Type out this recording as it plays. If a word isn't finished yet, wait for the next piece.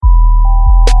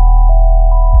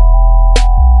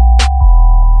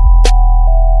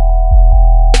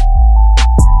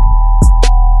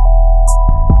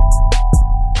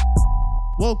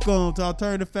Welcome to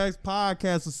Alternative Facts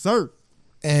Podcast with Sir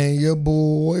and your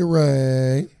boy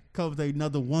Ray. Comes with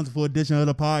another wonderful edition of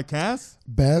the podcast.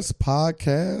 Best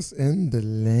podcast in the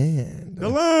land. The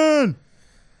land.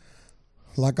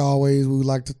 Like always, we would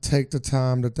like to take the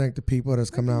time to thank the people that's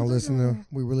come down listening.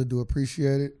 We really do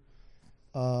appreciate it.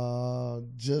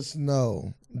 Just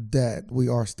know that we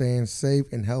are staying safe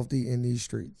and healthy in these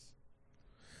streets.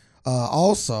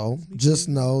 Also, just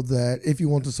know that if you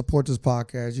want to support this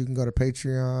podcast, you can go to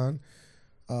patreon.com/the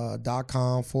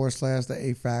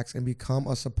AFACS and become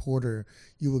a supporter.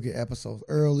 You will get episodes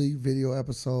early, video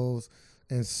episodes,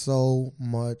 and so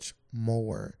much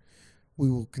more.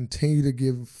 We will continue to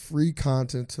give free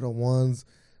content to the ones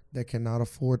that cannot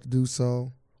afford to do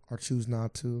so or choose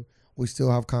not to. We still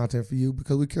have content for you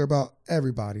because we care about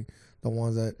everybody, the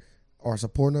ones that are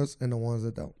supporting us and the ones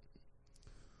that don't.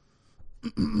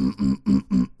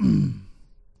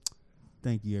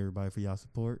 Thank you, everybody, for y'all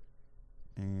support.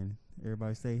 And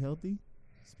everybody stay healthy.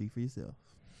 Speak for yourself.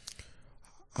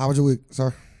 How was your week,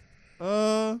 sir?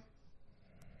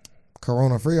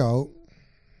 Corona free, I hope.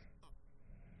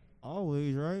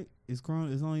 Always, right? It's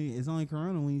corona. It's only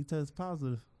corona when you test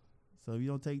positive. So if you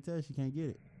don't take tests, you can't get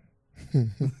it.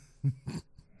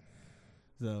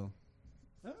 So,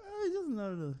 just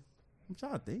another. I'm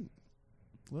trying to think.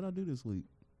 What I do this week?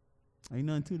 Ain't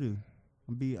nothing to do.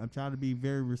 I'm trying to be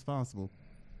very responsible,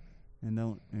 and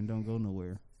don't go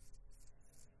nowhere.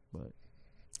 But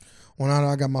well, now that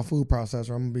I got my food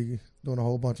processor, I'm gonna be doing a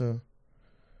whole bunch of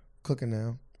cooking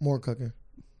now. More cooking.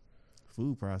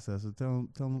 Food processor. Tell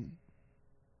them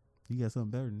you got something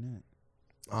better than that.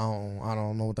 I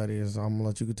don't know what that is. I'm gonna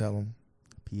let you tell them.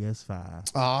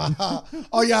 PS5.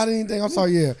 Oh yeah, I didn't think. I'm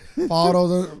sorry. Yeah, for all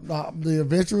those, the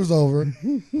adventure is over.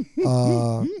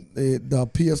 The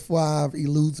PS5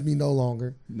 eludes me no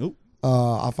longer. Nope.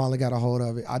 I finally got a hold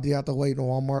of it. I did have to wait in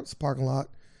Walmart's parking lot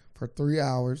for 3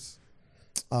 hours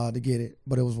to get it,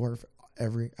 but it was worth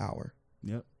every hour.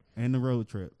 Yep. And the road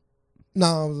trip.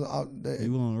 No, He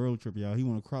went on a road trip, y'all. He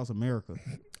went across America.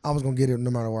 I was gonna get it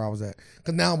no matter where I was at,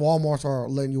 because now Walmart's are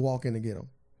letting you walk in and get them.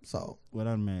 So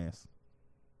without a mask.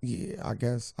 Yeah, I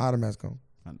guess I had a mask on.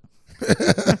 I know.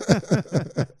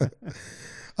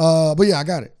 But yeah, I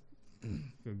got it.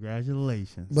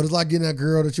 Congratulations. But it's like getting that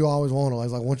girl that you always wanted.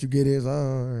 It's like once you get it, it's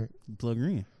all right. You plug her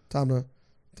in. Time to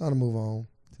move on.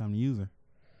 Time to use her.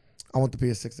 I want the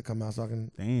PS6 to come out so I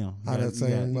can. Damn. That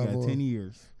same you level. got 10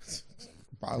 years.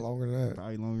 Probably longer than that.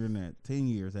 Probably longer than that. 10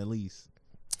 years at least.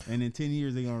 And in 10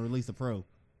 years they're gonna release the Pro.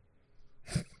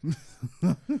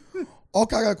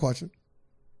 Okay, I got a question.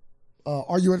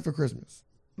 Are you ready for Christmas?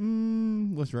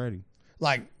 What's ready?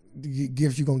 Like the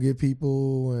gifts you gonna give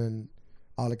people and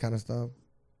all that kind of stuff.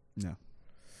 No.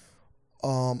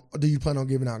 Do you plan on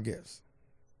giving out gifts?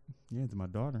 Yeah, to my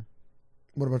daughter.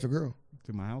 What about your girl?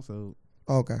 To my household.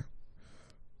 Okay.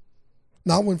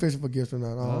 No, I wasn't fishing for gifts or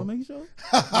not. I'll make sure.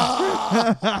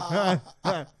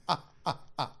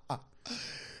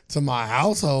 To my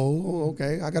household.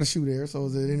 Okay, I got a shoe there. So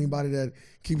is it anybody that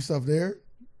keeps stuff there?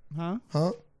 Huh?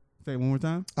 Say it one more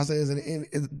time. I say, is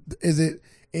it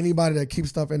anybody that keeps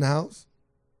stuff in the house?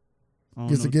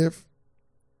 Gets a gift?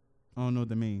 I don't know what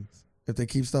that means. If they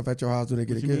keep stuff at your house, do they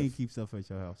get a gift? Mean keep stuff at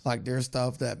your house? Like there's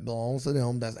stuff that belongs to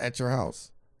them that's at your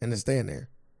house and it's staying there.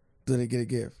 Do they get a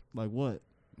gift? Like what?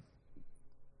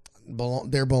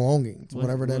 Their belongings,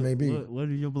 whatever that may be. What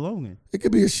are your belongings? It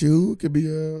could be a shoe. It could be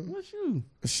a what shoe?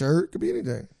 A shirt. It could be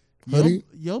anything. Hoodie.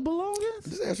 Your belongings?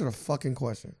 Just answer the fucking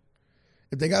question.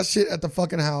 If they got shit at the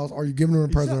fucking house, are you giving them a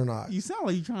present or not? You sound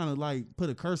like you trying to like put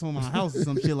a curse on my house or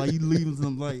some shit. Like you leaving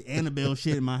some like Annabelle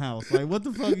shit in my house. Like what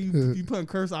the fuck? You putting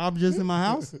cursed objects in my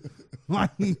house?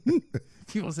 Like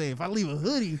people say, if I leave a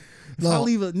hoodie, it's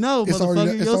already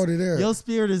there. Your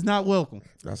spirit is not welcome.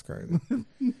 That's crazy.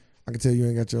 I can tell you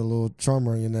ain't got your little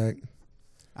charmer on your neck.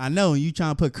 I know, and you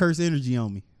trying to put curse energy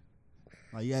on me.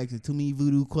 Like you asking too many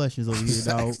voodoo questions over here,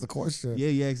 dog. That's the question. Yeah,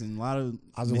 you asking a lot of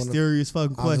mysterious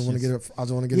fucking questions. I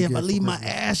just want to get. Yeah, if I leave my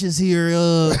ashes here,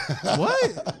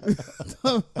 what?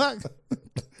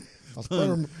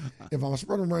 If I'm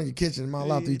spreading them around your kitchen, am I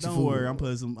allowed to eat your food? Don't worry,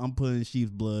 I'm putting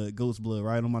sheep's blood, goat's blood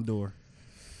right on my door.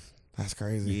 That's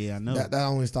crazy. Yeah, I know. That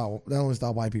only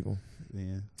stop white people.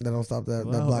 Yeah. That don't stop that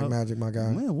black magic, my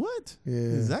guy. Man, what? Yeah.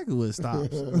 Exactly what it stops.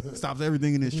 Stops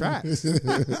everything in its tracks.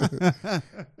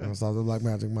 Don't stop the black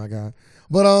magic, my guy.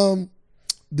 But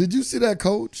did you see that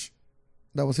coach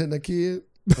that was hitting that kid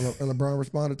and LeBron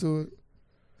responded to it?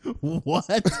 What?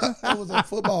 It was a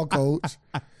football coach,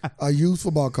 a youth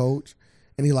football coach,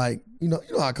 and he like, you know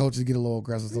how coaches get a little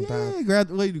aggressive sometimes. Yeah, grab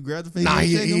the face. Nah,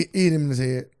 he hit him in his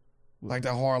head. Like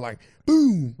that hard, like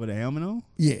boom. With a helmet on?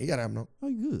 Yeah, he got a helmet on. Oh,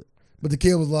 you good. But the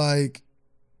kid was like,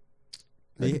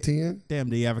 They- 10? Damn,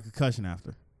 did he have a concussion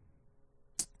after?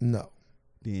 No,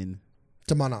 Then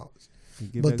to my knowledge.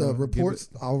 get But back the on- get reports,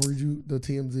 I'll read you the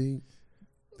TMZ.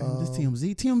 back- this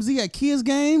TMZ at kids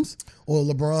games. Well,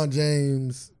 LeBron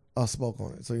James spoke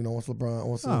on it. So, you know, once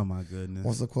LeBron, Oh my goodness.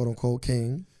 once the quote unquote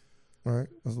king, right?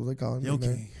 That's what they call him. Yo,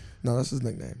 nickname. King. No, that's his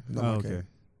nickname. Not Oh, my okay. king.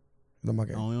 Not my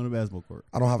king. Only on the basketball court.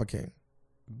 I don't have a king.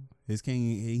 His king,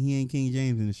 he ain't King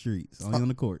James in the streets. Only on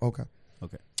the court. Okay.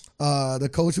 Okay. The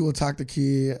coach who attacked the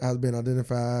kid has been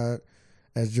identified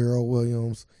as Gerald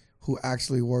Williams, who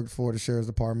actually worked for the sheriff's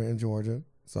department in Georgia.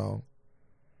 So,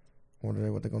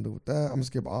 wonder what they're gonna do with that. I'm gonna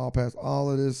skip past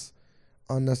all of this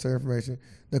unnecessary information.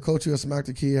 The coach who smacked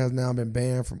the kid has now been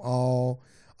banned from all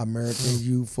American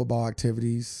youth football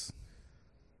activities.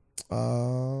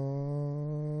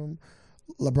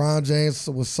 LeBron James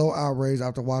was so outraged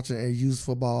after watching a youth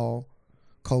football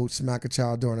coach smack a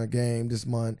child during a game this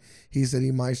month. He said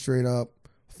he might straight up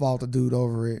fault the dude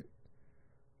over it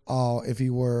if he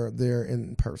were there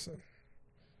in person.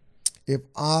 If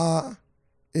I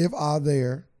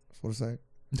there, that's what I say.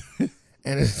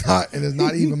 and it's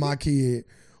not even my kid,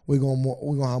 we're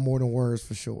gonna have more than words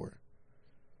for sure.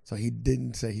 So he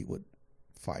didn't say he would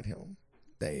fight him.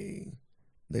 They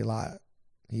lied.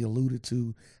 He alluded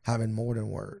to having more than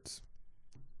words.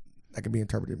 That can be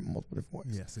interpreted in multiple different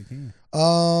ways. Yes, it can.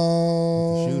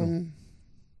 Shoot shoot 'em.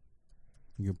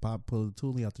 You can pull the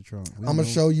toolie out the trunk. I'm gonna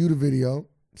show you the video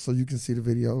so you can see the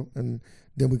video, and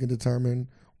then we can determine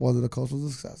whether the coach was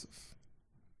excessive.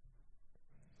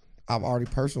 I've already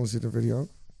personally seen the video.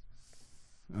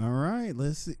 All right,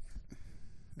 let's see.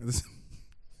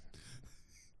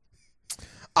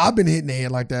 I've been hitting the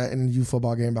head like that in a youth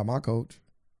football game by my coach.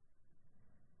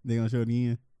 They gonna show it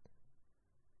again.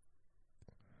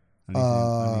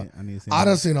 I need to see. I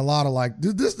done seen a lot of like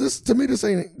this to me. This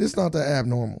not that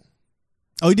abnormal.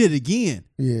 Oh, he did it again.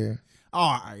 Yeah,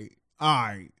 All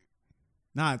right.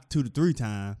 Not 2 to 3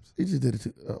 times. he just did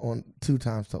it on 2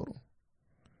 times total.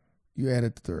 You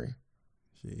added the 3.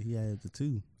 Shit, he added the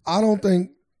 2. I don't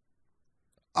think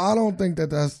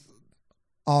that's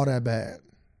all that bad.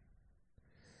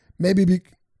 Maybe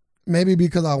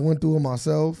because I went through it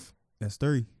myself. That's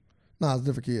 3. Nah, it's a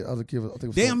different kid. Other kid, I think it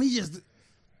was Damn, 4. he just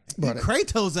But-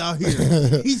 Kratos out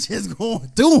here. He's just going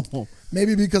through them.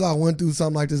 Maybe because I went through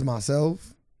something like this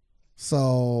myself.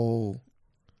 So,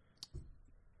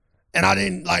 and I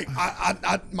didn't like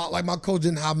my coach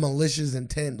didn't have malicious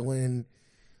intent when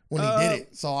he did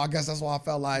it. So I guess that's why I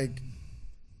felt like.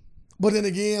 But then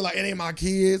again, like it ain't my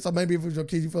kid, so maybe if it was your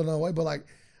kid, you feel that way. But like,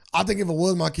 I think if it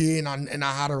was my kid and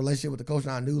I had a relationship with the coach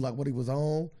and I knew like what he was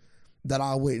on, that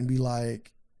I wouldn't be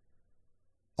like,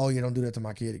 oh, you don't do that to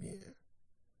my kid again.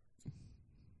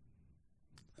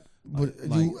 But the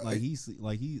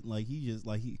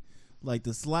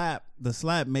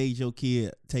slap made your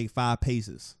kid take 5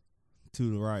 paces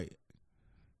to the right.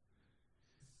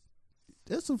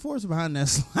 There's some force behind that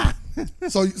slap.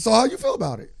 so how you feel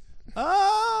about it?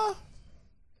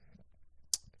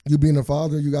 You being a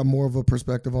father, you got more of a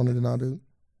perspective on it than I do.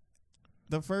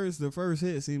 The first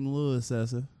hit seemed a little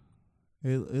excessive.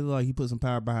 It like he put some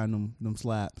power behind them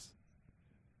slaps.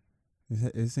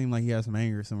 It seemed like he had some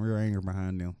real anger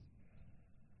behind them.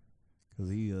 Cause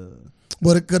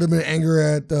But it could have been anger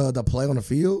at the play on the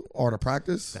field or the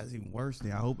practice. that's even worse.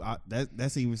 Then I hope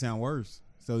that's even sound worse.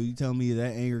 So you tell me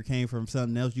that anger came from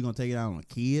something else? You gonna take it out on the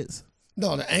kids?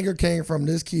 No, the anger came from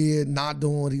this kid not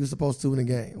doing what he was supposed to in the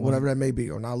game, whatever that may be,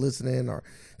 or not listening, or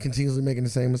continuously making the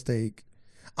same mistake.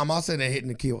 I'm not saying that hitting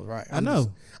the kid was right. I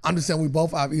know. I'm just saying we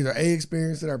both have either A,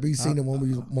 experienced it or B, seen it when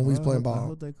we was playing I ball.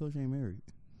 hope that coach ain't married.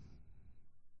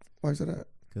 Why you say that?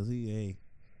 Cause he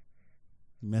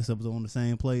mess up on the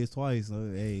same plays twice. So,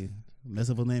 mess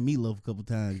up on that meatloaf a couple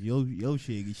times. Yo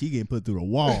shit, she getting put through the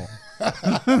wall.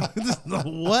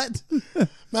 What?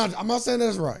 No, I'm not saying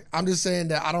that's right. I'm just saying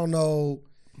that I don't know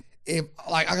if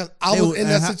I was in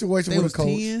that situation with a coach.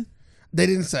 10? They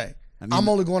didn't say. I'm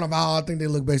only going about how I think they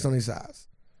look based on their size.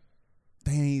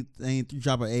 They ain't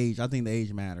drop an age. I think the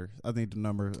age matters. I think the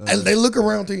number. And they look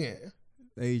around 10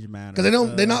 The age matters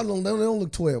because they don't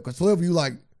look 12. Because 12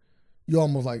 you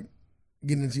almost like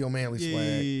getting into your manly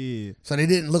swag. Yeah. So they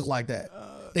didn't look like that.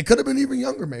 They could have been even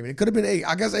younger. Maybe they could have been 8.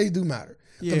 I guess age do matter.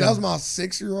 Yeah. If that was my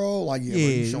 6-year-old, like bro,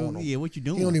 you showing him. Yeah, what you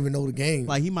doing? He don't even know the game.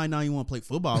 Like he might not even want to play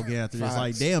football again after this. Facts.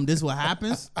 Like, damn, this what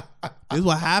happens? This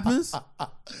what happens? I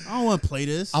don't want to play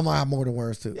this. I might have more than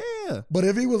words too. Yeah. But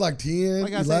if he was like 10,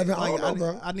 Like I 11, said, I don't know,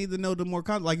 bro. I need to know the more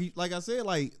like I said,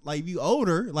 like if you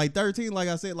older, like 13, like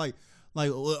I said, like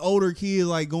older kids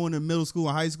like going to middle school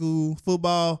and high school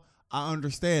football, I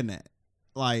understand that.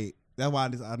 Like that's why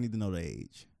I need to know the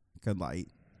age. Cause like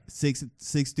 6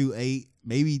 through 8,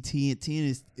 maybe 10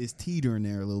 is teetering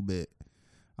there a little bit.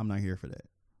 I'm not here for that.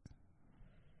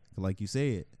 Like you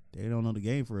said, they don't know the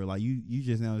game for real. Like you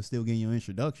just now still getting your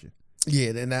introduction. Yeah,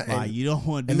 and that, like you don't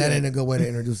want to do that. And that ain't a good way to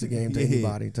introduce the game to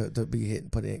anybody to be hitting,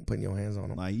 putting your hands on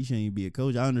them. Like you shouldn't even be a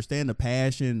coach. I understand the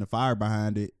passion, the fire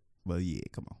behind it, but yeah,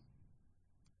 come on.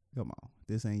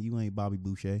 This ain't Bobby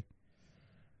Boucher.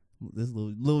 This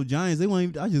little Giants, they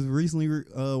weren't even, I just recently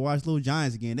watched Little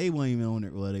Giants again. They weren't even on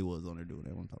there. Well, they was on there doing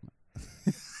that. What I'm talking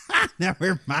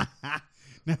about.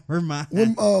 Never mind.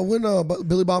 When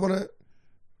Billy Bob on that?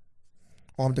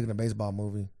 Oh, I'm thinking a baseball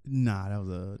movie. Nah, that was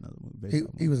another movie.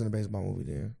 He was in a baseball movie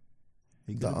then.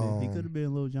 He could have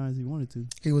been Little Giants if he wanted to.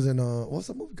 He was in what's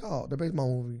the movie called? The baseball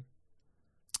movie.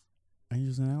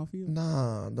 Angels in the Outfield?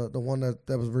 Nah, the one that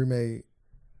was remade.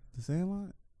 The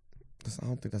Sandlot? I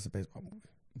don't think that's a baseball movie.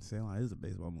 Sandlot is a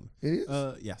baseball movie. It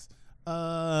is? Yes.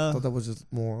 I thought that was just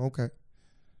more okay.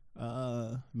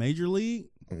 Major League?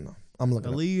 No, I'm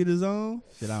looking. A League of His Own?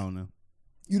 Shit, I don't know.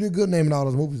 You did good naming all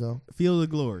those movies though. Field of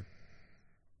Glory.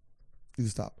 You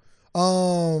stop.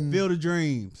 Field of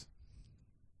Dreams.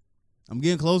 I'm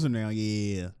getting closer now.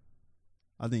 Yeah,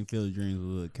 I think Field of Dreams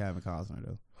was with Kevin Costner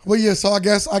though. Well, yeah. So I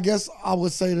guess I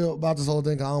would say about this whole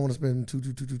thing. 'Cause I don't want to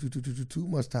spend too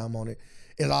much time on it.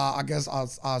 I guess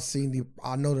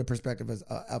I know the perspective is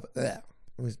let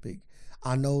me speak.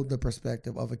 I know the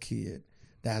perspective of a kid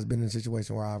that has been in a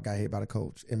situation where I've got hit by the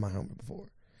coach in my helmet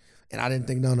before, and I didn't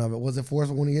think none of it. Was it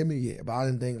forceful when he hit me? Yeah, but I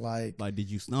didn't think like did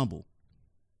you stumble?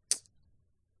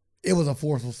 It was a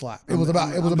forceful slap. It was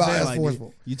about as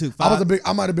forceful. You took 5.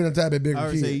 I might have been a tad bit bigger I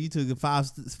would kid. say you took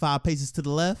 5 paces to the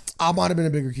left. I might have been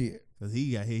a bigger kid. Cause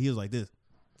he got hit. He was like this.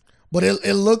 But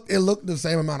it looked the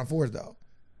same amount of force though.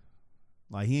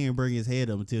 Like he didn't bring his head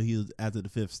up until he was after the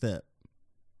 5th step.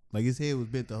 Like his head was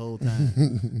bent the whole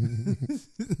time.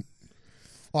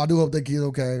 Well, I do hope that kid's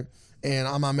okay, and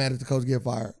I'm not mad if the coach get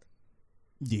fired.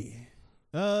 Yeah.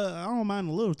 I don't mind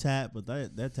a little tap, but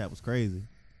that tap was crazy.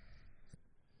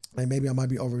 And maybe I might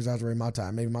be over exaggerating my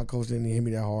time. Maybe my coach didn't hit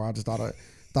me that hard. I just thought it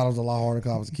was a lot harder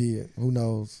because I was a kid. Who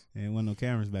knows? And wasn't no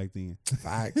cameras back then.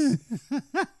 Facts. It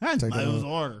was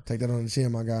harder. Take that on the chin,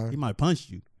 my guy. He might have punched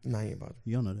you. Nah, he ain't about to.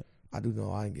 You don't know that. I do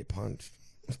know I didn't get punched.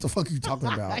 What the fuck are you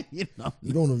talking about? You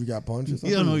don't know if you got punched.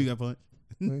 You don't know you got punched.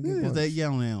 It's that Yeah,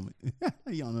 on the helmet.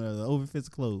 You don't know the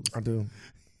overfits clothes. I do.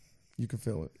 You can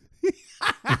feel it.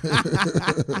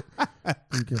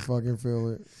 You can fucking feel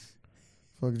it.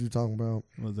 What are you talking about?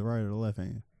 Was the right or the left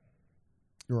hand?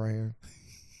 Your right hand.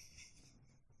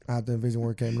 I had to envision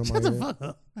where it came to my Shut head. the fuck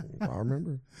up. I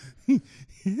remember.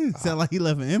 It sound like he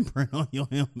left an imprint on your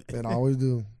helmet. It always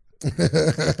do.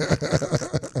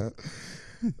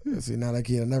 See, now that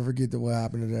kid, I'll never forget what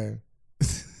happened today.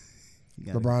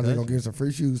 LeBron's gonna give some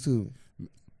free shoes too.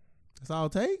 That's all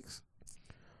it takes.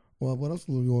 Well, what else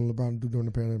will you want LeBron to do during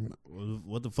the pandemic?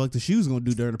 What the fuck the shoes gonna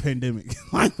do during the pandemic?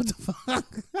 Like what the fuck?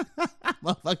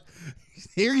 Motherfucker.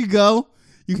 Here you go.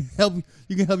 You can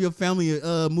help your family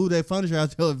move that furniture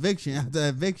after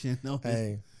eviction. No,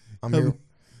 hey, I'm here.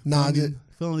 Nah, just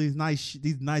feeling these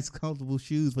nice comfortable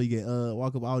shoes where you get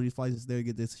walk up all these flights of stairs and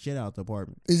get this shit out the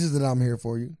apartment. It's just that I'm here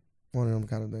for you. One of them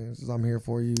kind of things. I'm here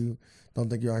for you. Don't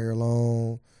think you're out here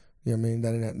alone. You know what I mean?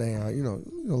 That and that thing. You know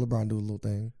LeBron do a little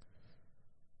thing.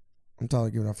 I'm tired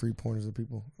of giving out free pointers to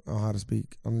people on how to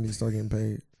speak. I need to start getting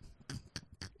paid.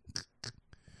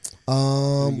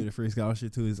 You get a free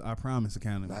scholarship to his I Promise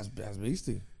Academy. That's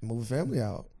beastie. Moving family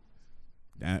out.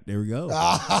 There we go.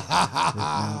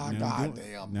 God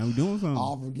damn. Now we're doing something.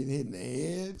 All from getting hit in the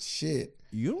head. Shit.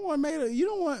 You don't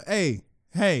want.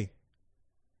 Hey.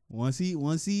 Once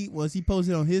he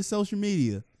posted on his social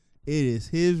media, it is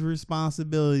his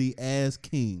responsibility as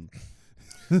king.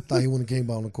 Thought he wouldn't have came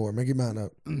on the court. Make your mind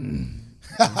up.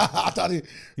 I thought he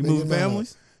moving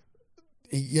families.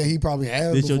 He probably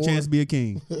has. This your chance to be a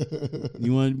king.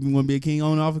 You want to be a king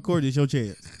on and off the court? This your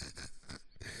chance.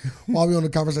 While we on the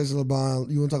conversation of LeBron,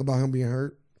 you want to talk about him being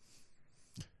hurt?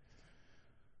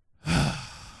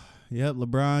 Yep,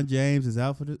 LeBron James is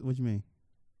out for this. What you mean?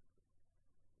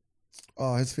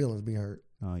 Oh, his feelings being hurt.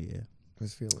 Oh yeah,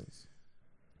 his feelings.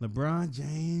 LeBron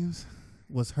James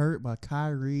was hurt by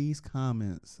Kyrie's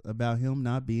comments about him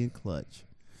not being clutch.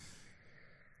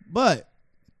 But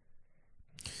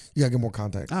you gotta get more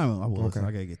context. I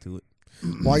gotta get to it.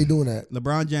 Why are you doing that?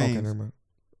 LeBron James. Okay, never mind.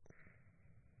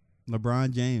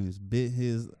 LeBron James bit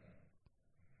his.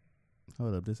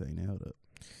 Hold up, this ain't it. Hold up.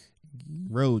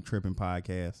 Road Tripping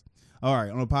podcast. All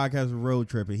right, on the podcast of Road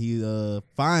Tripping, he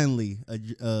finally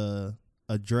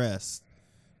addressed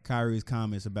Kyrie's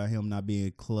comments about him not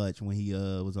being clutch when he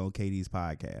was on KD's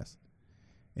podcast.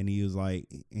 And he was like,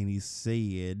 and he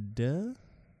said,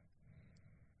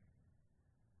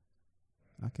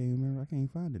 I can't remember. I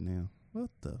can't find it now. What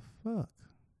the fuck?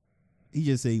 He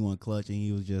just said he wanted clutch, and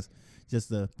he was just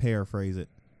to paraphrase it.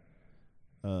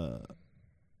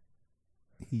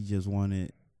 He just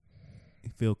wanted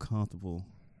feel comfortable.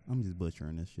 I'm just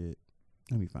butchering this shit.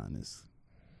 Let me find this.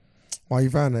 While you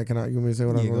find that, you want me to say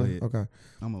what I'm go going? ahead. Okay.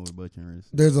 I'm over butchering this.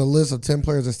 There's a list of 10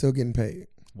 players that's still getting paid.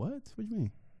 What? What do you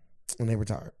mean? And they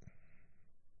retired.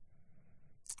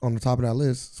 On the top of that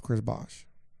list is Chris Bosh.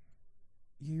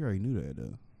 You already knew that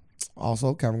though.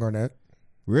 Also, Kevin Garnett.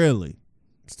 Really?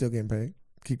 Still getting paid.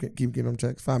 Keep getting them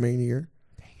checks. $5 million a year.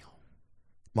 Damn.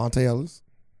 Monte Ellis.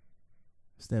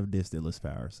 Steph did steal his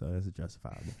power, so that's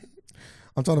justifiable.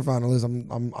 I'm trying to find a list.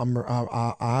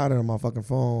 I had it on my fucking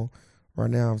phone right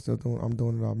now. I'm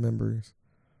doing it off memories.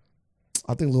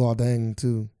 I think Luol Deng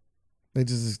too. They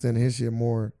just extended his shit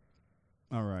more.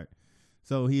 All right.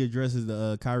 So he addresses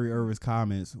the Kyrie Irving's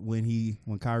comments when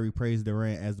Kyrie praised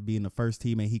Durant as being the first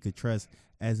teammate he could trust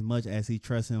as much as he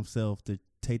trusts himself to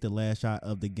take the last shot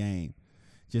of the game.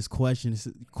 Just questioning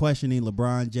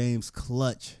LeBron James'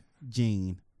 clutch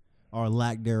gene or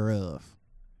lack thereof.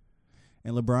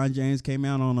 And LeBron James came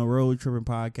out on a Road Tripping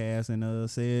podcast and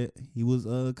said he was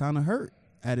kind of hurt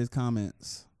at his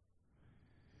comments,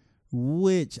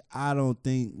 which I don't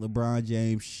think LeBron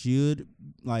James should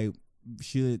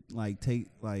take.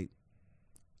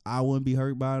 I wouldn't be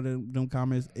hurt by them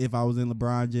comments if I was in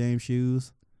LeBron James'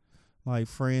 shoes. Like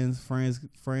friends,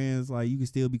 like you can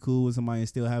still be cool with somebody and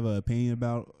still have an opinion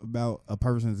about a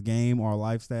person's game or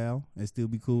lifestyle and still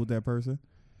be cool with that person.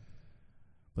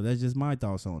 But that's just my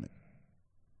thoughts on it.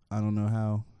 I don't know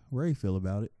how Ray feel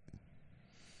about it,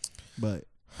 but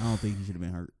I don't think he should have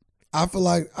been hurt. I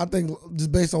think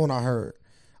just based on what I heard,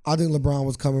 I think LeBron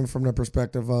was coming from the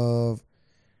perspective of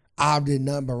I did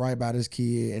nothing but right by this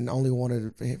kid and only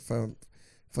wanted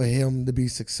for him to be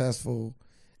successful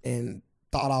and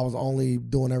thought I was only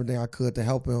doing everything I could to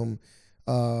help him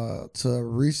to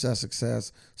reach that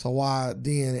success. So why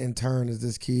then in turn is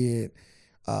this kid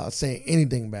saying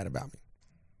anything bad about me?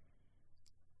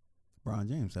 LeBron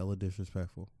James hella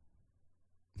disrespectful.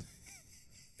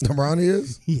 LeBron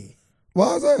is? Yeah.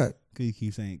 Why is that? Because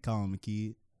you keep calling him a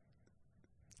kid.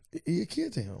 He a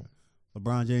kid to him.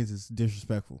 LeBron James is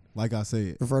disrespectful. Like I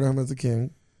said. Refer to him as the king.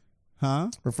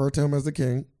 Huh? Refer to him as the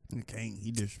king. The king,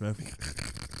 he disrespectful.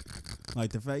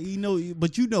 Like the fact,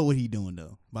 but you know what he doing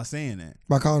though by saying that.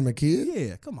 By calling him a kid?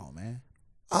 Yeah, come on, man.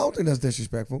 I don't think that's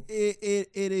disrespectful. It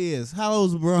is. How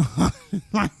old's LeBron?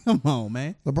 Like, come on,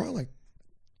 man. LeBron like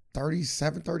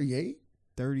 37, 38?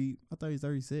 30. I thought he was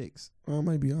 36. Well,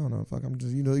 maybe, I don't know. Fuck, I'm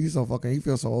just, you so fucking, he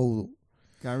feels so old.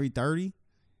 Kyrie 30?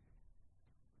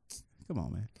 Come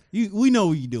on, man. We know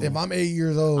what you doing. If I'm 8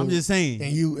 years old, I'm just saying.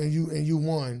 And you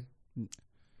won.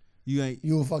 You ain't.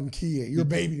 You a fucking kid. You're a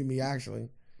baby to me, actually.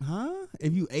 Huh?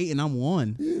 If you 8 and I'm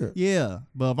 1. Yeah. Yeah.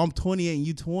 But if I'm 28 and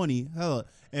you 20, hell,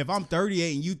 if I'm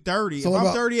 38 and you 30, so if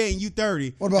I'm 38 and you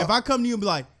 30, if I come to you and be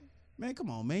like, man, come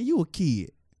on, man, you a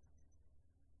kid.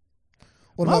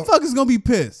 Motherfuckers gonna be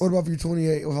pissed. What about if you're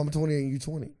 28? If I'm 28 and you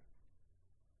 20?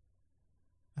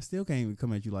 I still can't even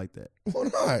come at you like that. Why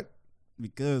not?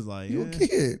 Because you a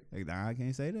kid. Like, nah, I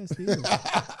can't say that still.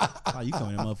 Oh, you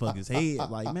coming in motherfuckers' head.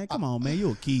 Like, man, come on, man,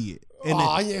 you a kid.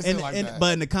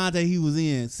 But in the context he was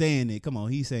in saying it, come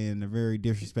on, he's saying it in a very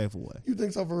disrespectful way. You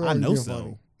think so for real? I know so.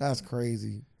 Funny? That's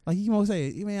crazy. Like, you gonna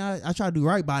say, man, I try to do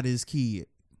right by this kid.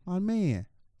 Oh, man,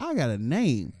 I got a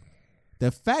name.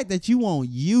 The fact that you won't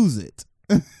use it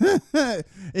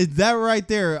is that right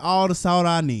there all the salt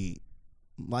I need.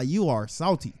 Like, you are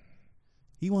salty.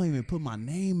 He won't even put my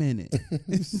name in it.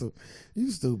 You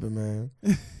stupid, man.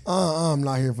 I'm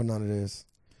not here for none of this.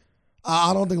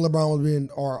 I don't think LeBron was being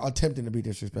or attempting to be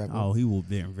disrespectful. Oh, he was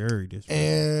being very disrespectful.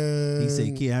 And he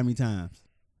said kid how many times?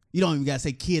 You don't even gotta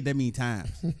say kid that many times.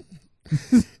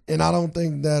 And I don't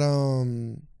think that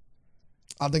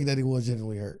I think that he was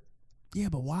genuinely hurt. Yeah,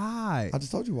 but why? I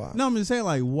just told you why. No, I'm just saying,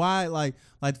 like, why, like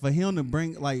for him to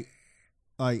bring, like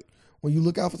when you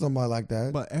look out for somebody like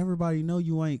that. But everybody know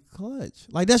you ain't clutch.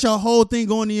 Like, that's your whole thing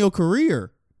going in your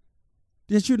career.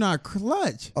 That you're not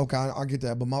clutch. Okay, I get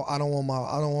that, but I don't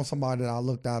want somebody that I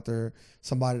looked after,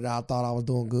 somebody that I thought I was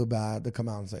doing good by, to come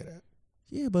out and say that.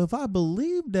 Yeah, but if I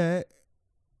believe that,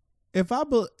 if I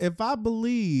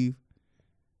believe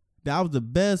that I was the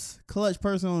best clutch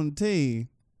person on the team,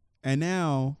 and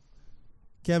now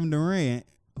Kevin Durant,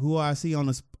 who I see on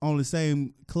the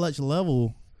same clutch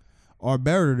level, are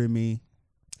better than me.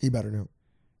 He better than him.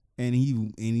 And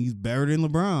he's better than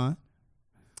LeBron.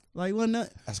 Like, what not?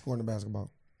 At scoring the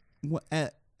basketball. What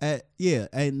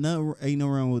ain't no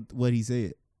wrong with what he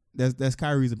said. That's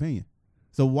Kyrie's opinion.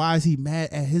 So why is he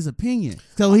mad at his opinion?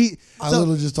 I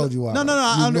literally just told you why. No.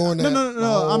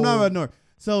 I'm not ignoring.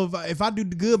 So if I do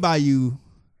the good by you,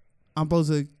 I'm supposed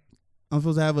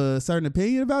to have a certain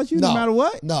opinion about you, no matter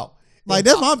what. No, like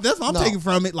that's what I'm taking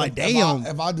from it. Like, damn.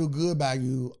 If I do good by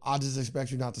you, I just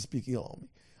expect you not to speak ill on me.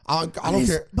 I don't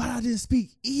care. But I didn't speak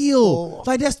ill.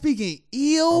 Like, that's speaking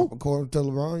ill. According to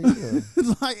LeBron, yeah.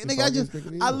 Like,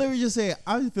 nigga, I literally just said,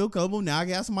 I just feel comfortable now. I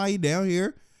got somebody down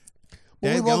here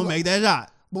that's gonna make that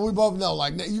shot. But we both know,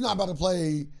 like, you're not about to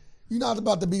play. You're not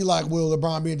about to be like Will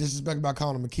LeBron being disrespected by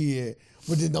calling him a kid,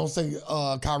 but then don't say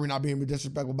Kyrie not being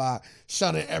disrespectful by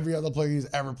shutting every other player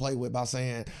he's ever played with by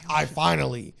saying, I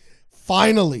finally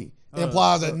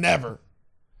implies that never.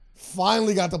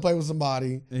 Finally got to play with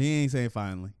somebody. He ain't saying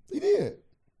finally. He did.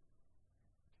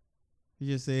 He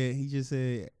just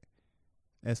said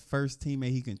as first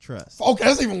teammate he can trust. Okay,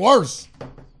 that's even worse.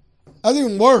 That's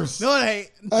even worse. No, it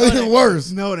ain't. That's even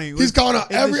worse. No, it ain't. He's calling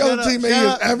out every other teammate he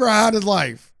has ever had in his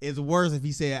life. It's worse if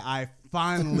he said, I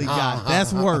finally got it.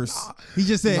 That's worse. He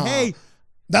just said, hey.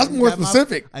 That's more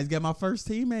specific. I just got my first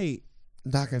teammate.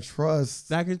 That I can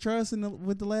trust.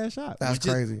 With the last shot. That's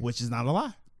crazy. Which is not a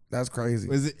lie. That's crazy.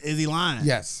 Is he lying?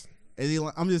 Yes.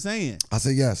 I'm just saying. I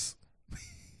said yes.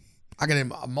 I got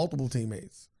him multiple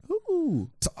teammates. Who?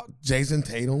 Jason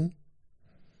Tatum.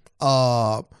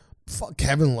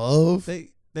 Kevin Love.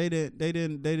 They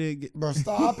didn't get. Bro,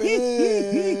 stop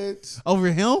it.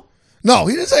 Over him? No,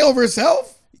 he didn't say over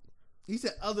himself. He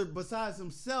said other besides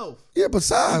himself. Yeah,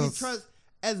 besides. He trusts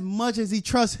as much as he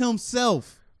trusts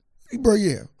himself. Bro,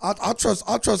 yeah. I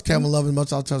trust Kevin Love as much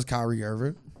as I trust Kyrie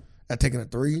Irving at taking a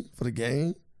 3 for the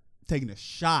game. Taking a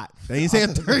shot. They ain't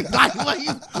saying 3. Like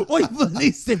you put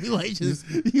these stipulations.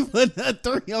 You put a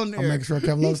 3 on there. I'm making sure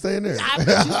Kevin Love's staying there.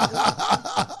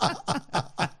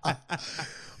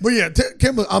 But yeah,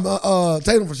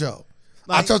 Tatum for sure.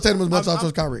 Like, I trust Tatum as much as I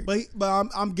trust Kyrie. But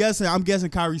I'm guessing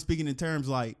Kyrie speaking in terms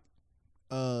like,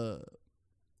 I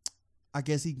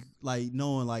guess he like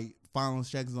knowing like final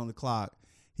seconds on the clock,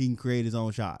 he can create his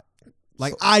own shot.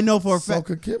 Like, I know for a fact.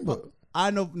 So could Kimba. I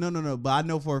know no, but I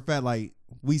know for a fact like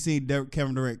we seen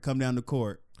Kevin Durant come down the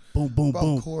court, boom, boom,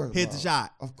 boom, hit the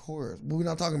shot. Of course, but we're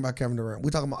not talking about Kevin Durant.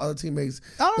 We're talking about other teammates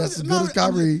that's as good as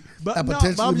Kyrie and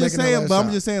potentially I'm just making that last shot.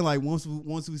 I'm just saying like once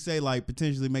we say like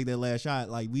potentially make that last shot,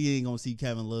 like we ain't gonna see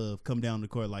Kevin Love come down the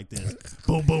court like this,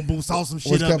 boom, boom, boom, saw some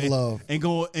shit up Kevin Love? and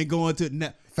go into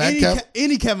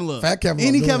any Kevin Love, Fat Kevin Love,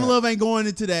 any Kevin Love ain't going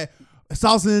into that.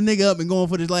 Saucing the nigga up and going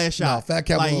for this last shot. No, Fat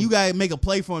Kevin Love. You gotta make a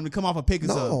play for him to come off a pick or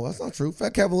something. No, that's not true.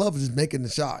 Fat Kevin Love is just making the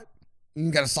shot.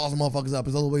 You gotta sauce the motherfuckers up.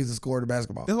 There's other ways to score the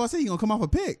basketball. That's why I said he's gonna come off a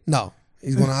pick. No,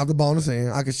 he's gonna have the ball in his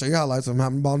hand. I can show you highlights of him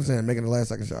having the ball in his hand, making the last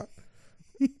second shot.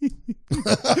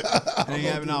 Ain't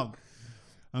having all.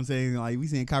 I'm saying like we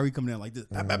seeing Kyrie coming down like this.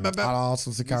 I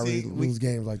also see Kyrie lose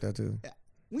games like that too.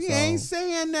 We ain't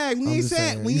saying that. We ain't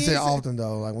saying. You say often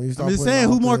though. Like when you start. I'm just saying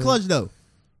who more clutch though,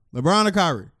 LeBron or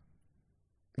Kyrie?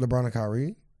 LeBron and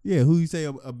Kyrie. Yeah, who you say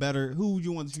a better? Who would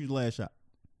you want to shoot the last shot?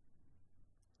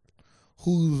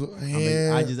 Whose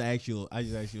hand? I just asked you a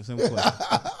simple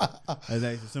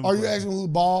question. Are you asking who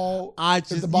ball?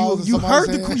 You heard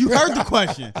the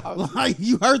question. Like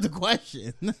you heard the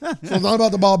question. So it's not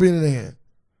about the ball being in the hand.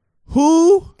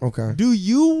 Who? Okay. Do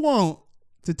you want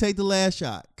to take the last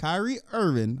shot? Kyrie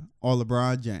Irving or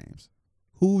LeBron James?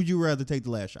 Who would you rather take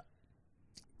the last shot?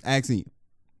 Asking you.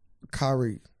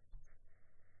 Kyrie.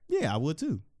 Yeah, I would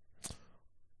too.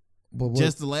 But we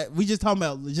just talking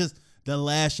about just the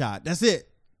last shot. That's it.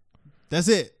 That's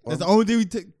the only thing we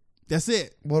took. That's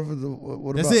it. What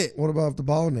about if the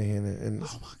ball in the hand? And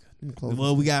oh my god.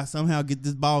 Well, we got to somehow get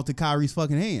this ball to Kyrie's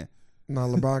fucking hand. No,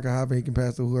 LeBron can have it. He can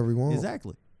pass to whoever he wants.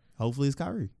 Exactly. Hopefully it's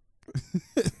Kyrie.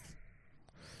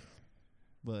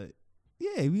 But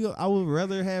yeah, I would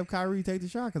rather have Kyrie take the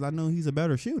shot because I know he's a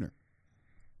better shooter.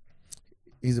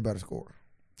 He's a better scorer.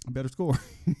 A better scorer.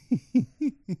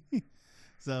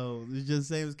 So it's just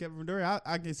the same as Kevin Durant.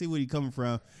 I can see where he's coming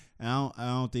from, and I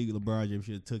don't think LeBron James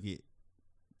should have took it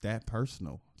that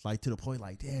personal. Like to the point,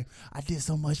 like, damn, I did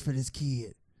so much for this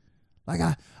kid. Like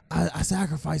I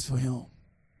sacrificed for him.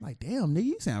 Like, damn, nigga,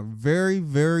 you sound very,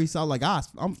 very solid. Like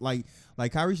I'm like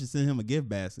Kyrie should send him a gift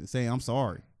basket saying I'm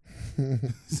sorry.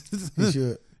 He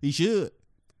should. He should.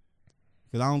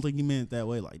 Because I don't think he meant it that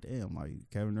way. Like, damn, like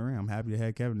Kevin Durant. I'm happy to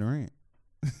have Kevin Durant.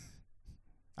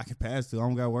 I can pass to. I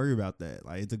don't got to worry about that.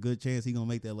 Like, it's a good chance he going to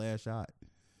make that last shot.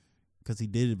 Because he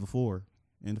did it before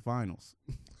in the finals.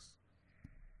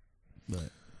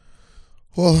 But.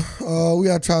 Well, we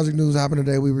got tragic news happening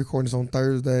today. We recording this on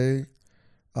Thursday.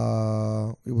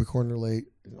 We recording it late.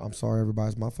 I'm sorry, everybody.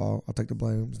 It's my fault. I'll take the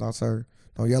blame. It's not sir.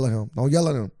 Don't yell at him. Don't yell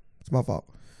at him. It's my fault.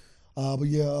 But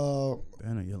yeah,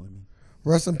 Banner yelling at me.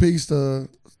 rest in peace to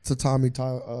Tommy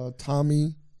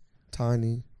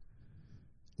Tiny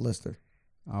Lister,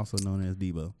 Also known as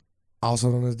Debo. also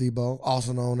known as Debo,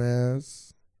 also known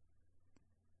as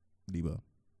Debo.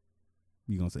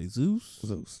 You gonna say Zeus?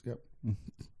 Zeus. Yep.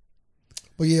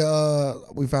 But yeah,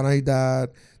 we found out he died.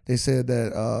 They said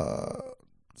that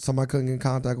somebody couldn't get in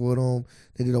contact with him.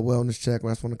 They did a wellness check.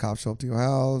 That's when the cops show up to your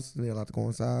house. They're allowed to go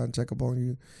inside and check up on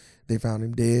you. They found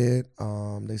him dead.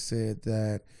 They said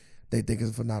that they think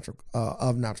it's for natural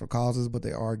causes, but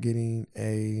they are getting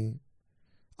a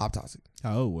autopsy.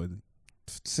 How old was he?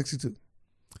 62.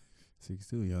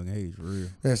 62, young age, for real.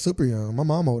 Yeah, super young. My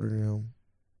mom older than him.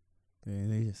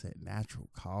 And they just said natural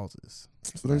causes.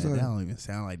 That's what they Like, said. that don't even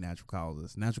sound like natural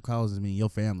causes. Natural causes mean your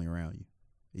family around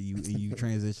you. You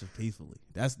transition peacefully.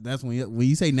 That's when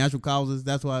you say natural causes.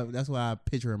 That's why I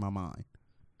picture in my mind.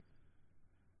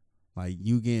 Like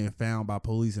you getting found by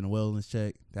police in a wellness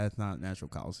check. That's not natural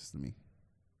causes to me.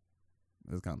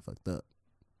 That's kind of fucked up.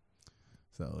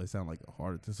 So it sounds like a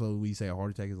heart attack. So we say a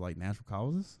heart attack is like natural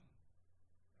causes.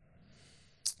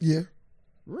 Yeah.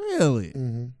 Really?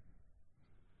 Mm-hmm.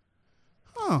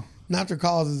 Huh. Natural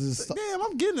causes is Damn,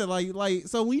 I'm getting it. Like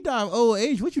so when you die of old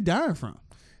age, what you dying from?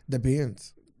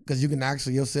 depends. Because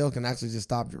your cells can actually just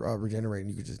stop regenerating.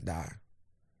 You could just die.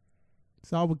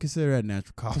 So I would consider that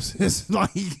natural causes. Like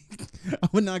I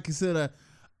would not consider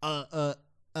a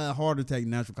heart attack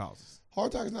natural causes.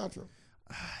 Heart attack is natural.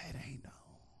 It ain't no.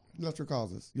 Natural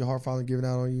causes. Your heart finally giving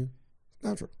out on you.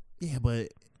 Natural. Yeah, but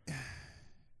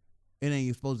it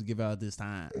ain't supposed to give out this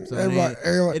time. So Everybody-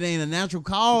 it ain't a natural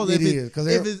cause. It if is, 'cause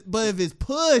if it's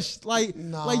pushed, like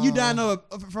you dying Nah.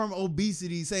 from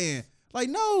obesity, saying like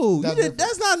no, That's different.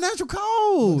 that's not a natural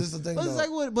cause. This is the thing, But it's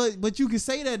though. like what? But you can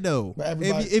say that though. But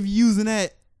everybody- if you're using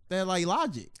that like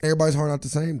logic. Everybody's heart not the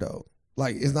same though.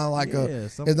 Like it's not like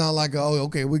it's not like oh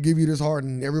okay we'll give you this heart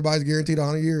and everybody's guaranteed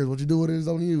 100 years. What you do with it is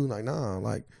on you. Like nah,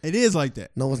 like it is like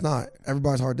that. no, it's not.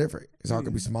 Everybody's heart different. His heart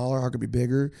could be smaller, heart could be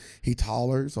bigger. He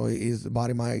taller, so his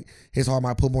heart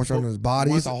might put more stress on his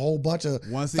body. It's a whole bunch of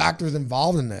factors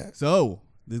involved in that. So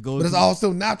this goes. But it's all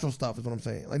still natural stuff. Is what I'm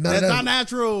saying. Like none of that's that- not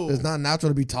natural. It's not natural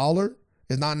to be taller.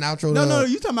 It's not natural. No.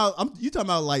 You talking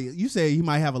about like you say he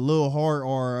might have a little heart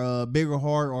or a bigger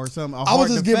heart or something. I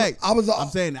was just giving. I'm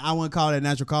saying I wouldn't call that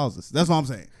natural causes. That's what I'm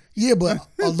saying. Yeah, but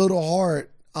a little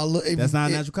heart. That's not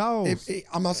a natural cause.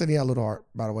 I'm not saying he had a little heart,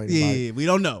 by the way. Yeah, we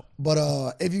don't know. But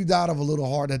if you died of a little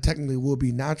heart, that technically would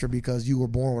be natural because you were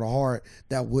born with a heart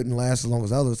that wouldn't last as long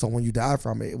as others. So when you die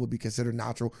from it, it would be considered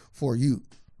natural for you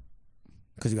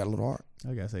because you got a little heart.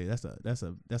 I gotta say that's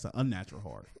an unnatural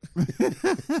heart.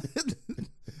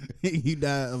 You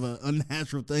die of an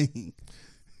unnatural thing.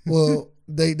 Well,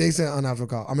 they said unnatural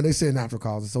cause. I mean, they said natural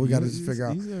causes. So we got to just figure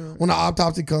out when the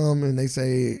autopsy come and they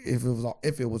say if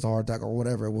it was a heart attack or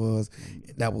whatever it was,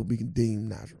 that would be deemed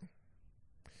natural.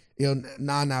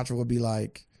 Non-natural would be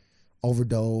like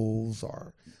overdose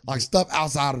or like stuff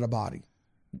outside of the body.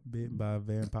 Bitten by a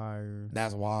vampire.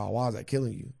 That's wild. Why is that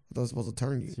killing you? That's supposed to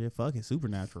turn you. Shit, fucking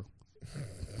supernatural.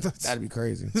 That'd be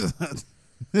crazy.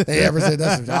 They ever said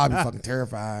that's I'd be fucking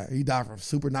terrified. He died from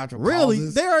supernatural Really?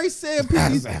 causes. They already said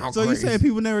people. So you saying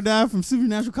people never die from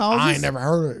supernatural causes? I ain't never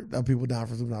heard of people dying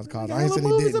from supernatural causes. I ain't said he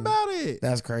movies didn't. about it.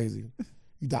 That's crazy.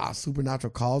 You die of supernatural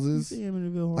causes, See him in the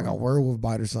video like a horror. werewolf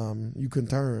bite or something. You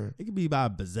couldn't turn. It could be by a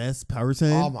possessed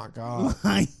person. Oh my god.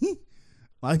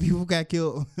 Like people got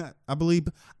killed. I believe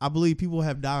people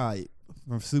have died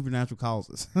from supernatural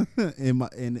causes in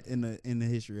the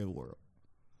history of the world.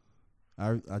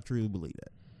 I truly believe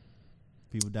that.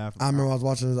 People die from. I remember I was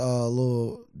watching a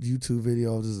little YouTube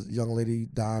video of this young lady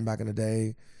dying back in the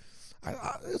day.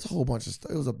 It's a whole bunch of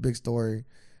stuff. It was a big story.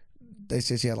 They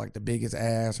said she had like the biggest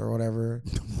ass or whatever.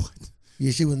 What? Yeah,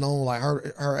 she was known like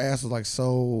her ass was like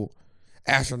so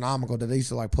astronomical that they used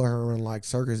to like put her in like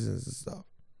circuses and stuff.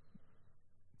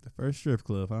 The first strip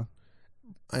club, huh?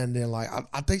 And then like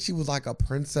I think she was like a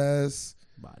princess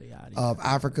Body of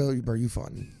Africa. Bro, you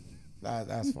funny.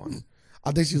 That's funny.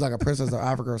 I think she was like a princess of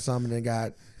Africa or something, and then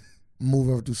got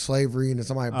moved over through slavery, and then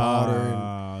somebody bought her.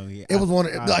 And yeah. it was one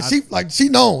of she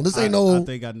known. This ain't no. I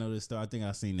think I know this story. I think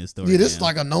I've seen this story. Yeah, this is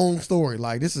like a known story.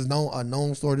 Like this is a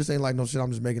known story. This ain't like no shit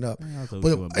I'm just making up.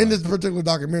 But in this particular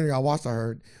documentary I watched, I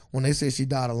heard when they said she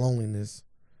died of loneliness,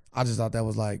 I just thought that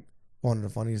was like one of the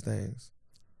funniest things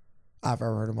I've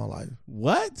ever heard in my life.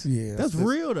 What? Yeah, that's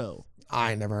real though.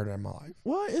 I ain't never heard that in my life.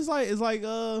 What? It's like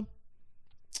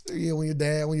Yeah, when your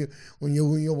dad, when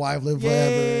your wife lived forever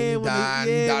and you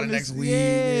die the next week.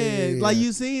 Yeah. Like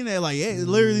you seen that, like it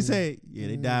literally say,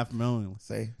 they died from illness.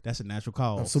 Say that's a natural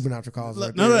cause. Supernatural cause.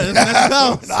 Look, no, that's a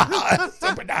natural cause.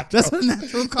 Supernatural. That's a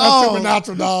natural cause.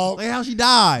 Supernatural, dog. Like how she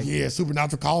died. Yeah,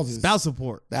 supernatural causes. Spouse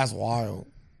support. That's wild.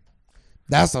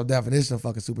 That's the definition of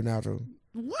fucking supernatural.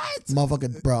 What?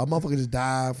 Motherfucker just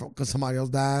died because somebody else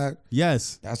died.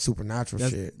 Yes. That's supernatural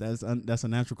shit. That's a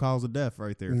natural cause of death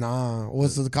right there. Nah.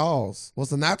 What's the cause?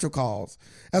 What's the natural cause?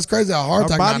 That's crazy. A heart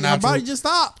attack not natural. Our body just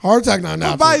stopped. Heart attack not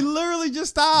natural. Our body literally just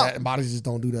stopped. Bodies just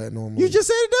don't do that normally. You just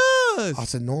said it does. I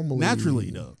said normally.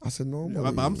 Naturally though. I said normally.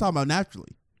 I'm talking about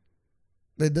naturally.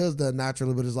 It does that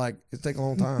naturally, but it's take a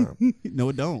long time. No,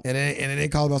 it don't. And it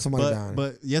ain't called about somebody dying.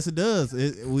 But yes, it does.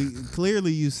 We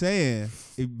clearly you saying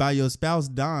by your spouse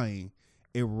dying,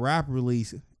 it rapidly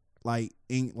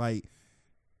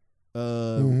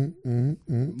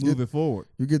moving forward.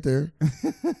 You get there.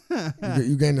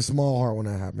 you gain a small heart when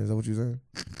that happens. Is that what you're saying?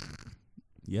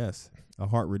 Yes, a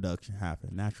heart reduction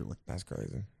happened naturally. That's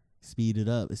crazy. Speed it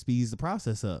up. It speeds the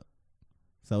process up.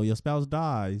 So your spouse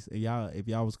dies, and if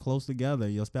y'all was close together,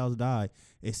 your spouse died,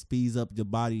 it speeds up your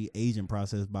body aging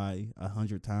process by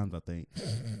 100 times, I think.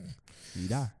 You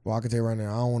die. Well, I can tell you right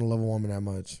now, I don't want to love a woman that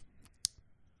much.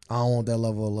 I don't want that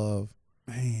level of love.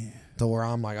 Man. To where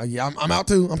I'm like, oh, yeah, I'm out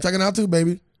too. I'm checking out too,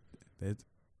 baby.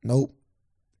 Nope.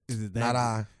 Is it that? Not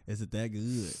I. Is it that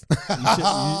good?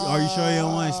 Are you sure you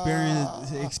don't want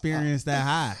to experience that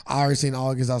high? I already seen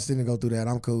August. I've seen it go through that.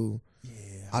 I'm cool.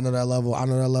 I know that level.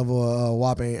 Of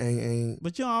WAP ain't.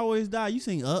 But you don't always die. You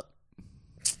sing Up.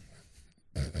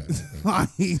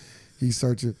 He's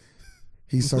searching.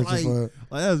 He's searching for.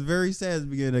 Like that was very sad at the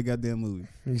beginning of that goddamn movie.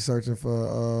 He's searching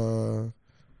for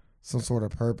some sort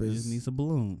of purpose. He just needs a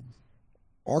balloon.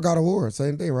 Or God of War,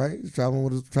 same thing, right? He's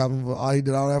traveling for. All he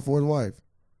did all that for his wife.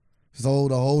 So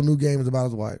the whole new game is about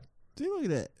his wife. See, look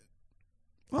at that.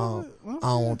 I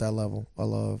don't want that level of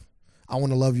love. I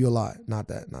want to love you a lot. Not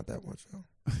that much, though.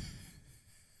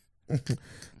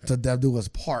 To death do us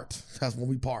part. That's when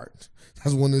we part.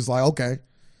 That's when it's like, okay.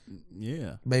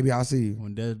 Yeah. Baby, I see you.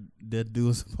 When death do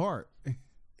us apart.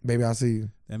 Baby, I see you.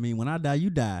 That mean when I die, you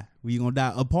die. We gonna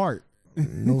die apart.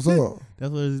 No, sir.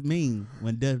 That's what it means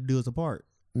when death do us apart.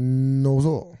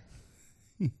 No,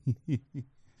 sir.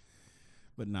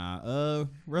 But nah,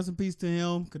 rest in peace to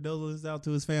him. Condolences out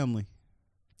to his family.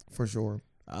 For sure.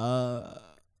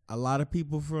 A lot of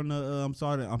people from the I'm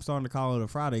starting to call it a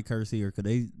Friday curse here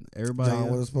because everybody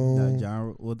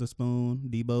John Witherspoon,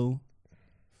 Debo.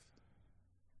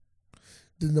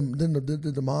 Did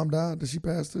the mom die? Did she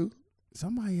pass too?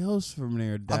 Somebody else from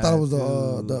there died. I thought it was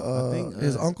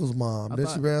his uncle's mom. Did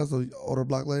she pass, the older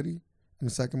black lady in the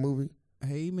second movie?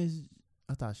 Hey, Miss,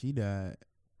 I thought she died.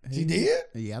 Hey, she did?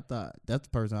 Yeah, I thought that's the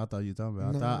person I thought you were talking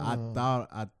about.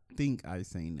 I think I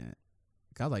seen that.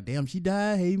 I was like, damn, she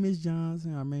died. Hey, Miss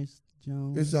Johnson. Or Miss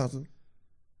Jones. Miss Johnson.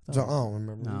 I don't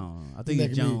remember. No, I think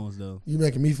it's Jones, though. You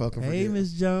making me fucking forget. Hey,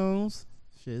 Miss Jones.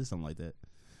 Shit, something like that.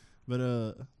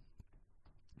 But,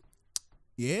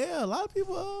 yeah, a lot of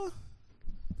people,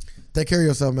 take care of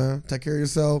yourself, man. Take care of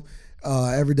yourself.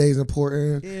 Every day is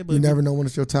important. Yeah, but you never know when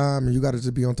it's your time, and you got to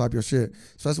just be on top of your shit.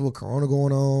 Especially with Corona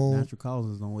going on. Natural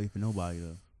causes don't wait for nobody,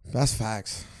 though. That's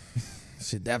facts.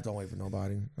 Shit, death don't wait for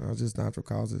nobody. Just natural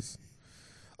causes.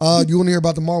 You want to hear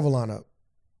about the Marvel lineup?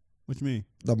 What you mean?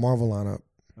 The Marvel lineup.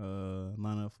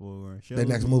 Lineup for shows. Their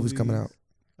next movie's coming out.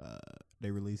 They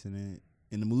releasing it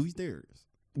in the movie theaters.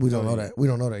 We don't know that. We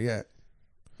don't know that yet.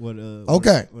 What?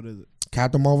 Okay. What is it?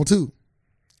 Captain Marvel 2.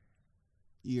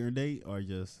 Year and date or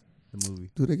just the movie?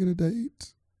 Do they get a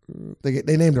date?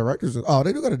 They named directors. Oh,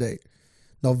 they do got a date.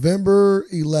 November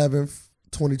 11th,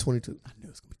 2022. I knew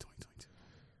it was gonna be 2022.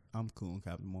 I'm cool on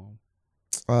Captain Marvel.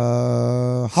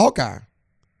 Hawkeye.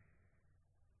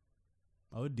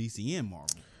 Oh, DC and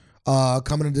Marvel.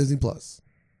 Coming to Disney Plus.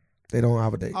 They don't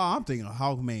have a date. Oh, I'm thinking of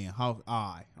Hawkman,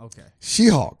 Hawkeye. Okay.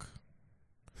 She-Hulk.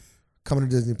 Coming to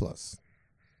Disney Plus.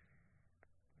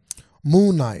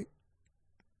 Moon Knight.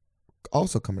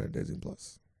 Also coming to Disney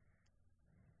Plus.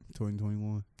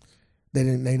 2021.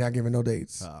 They not giving no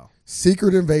dates. Oh.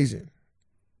 Secret Invasion.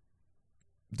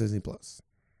 Disney Plus.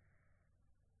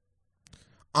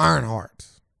 Ironheart.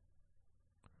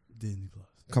 Disney Plus.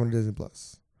 Coming to Disney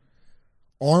Plus.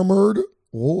 Armored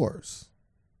Wars.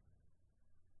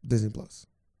 Disney Plus.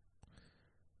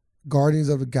 Guardians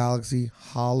of the Galaxy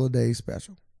Holiday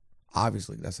Special.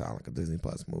 Obviously, that sounds like a Disney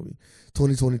Plus movie.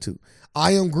 2022.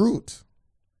 I Am Groot.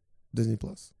 Disney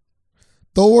Plus.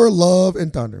 Thor, Love,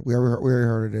 and Thunder. We already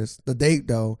heard of this. The date,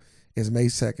 though, is May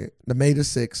 2nd. May the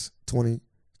 6th,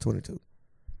 2022.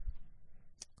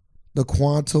 The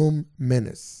Quantum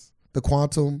Menace. The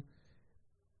Quantum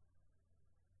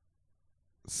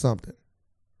something.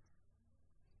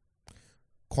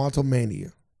 Quantum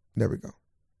Mania. There we go.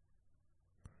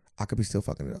 I could be still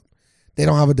fucking it up. They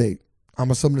don't have a date.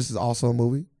 I'm assuming this is also a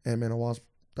movie. Ant-Man and Wasp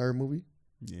third movie.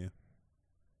 Yeah.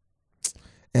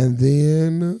 And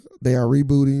then they are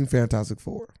rebooting Fantastic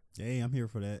Four. Hey, I'm here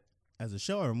for that. As a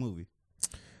show or a movie?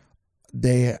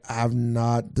 They have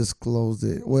not disclosed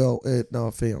it. Well, a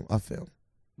film. I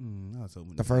was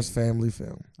hoping The first family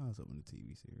film. I was hoping the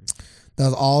TV series.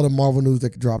 That's all the Marvel news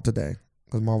that could drop today.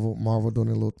 Because Marvel doing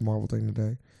a little Marvel thing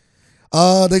today.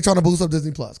 They trying to boost up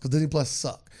Disney Plus because Disney Plus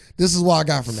suck. This is what I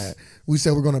got from that. We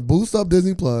said we're going to boost up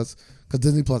Disney Plus because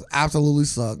Disney Plus absolutely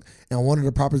suck. And one of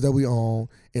the properties that we own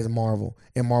is Marvel.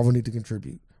 And Marvel need to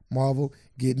contribute. Marvel,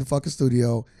 get in the fucking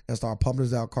studio and start pumping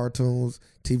us out cartoons,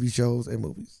 TV shows, and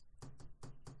movies.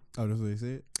 Oh, that's what they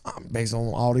said? Based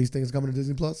on all these things coming to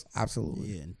Disney Plus? Absolutely.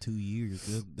 Yeah, in 2 years.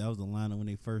 That was the lineup when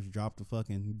they first dropped the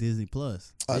fucking Disney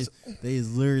Plus. Us- They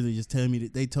is literally just telling me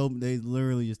that they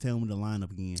literally just telling me the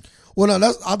lineup again. Well,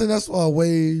 no, I think that's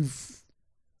wave.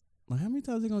 Like, how many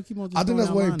times they gonna keep on? Just I think throwing that's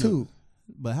out wave lineup? 2.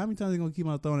 But how many times they gonna keep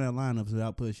on throwing out lineups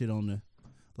without putting shit on the?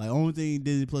 Like, only thing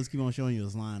Disney Plus keep on showing you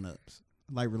is lineups.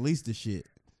 Like, release the shit.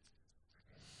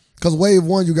 Because wave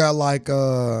 1, you got like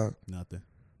Nothing.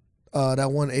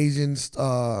 that one Asian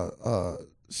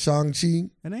Shang-Chi.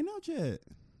 And ain't out yet.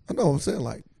 I know what I'm saying,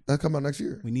 like that come out next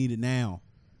year. We need it now.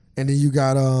 And then you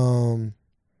got the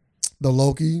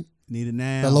Loki. Need it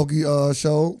now. The Loki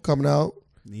show coming out.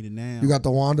 Need it now. You got the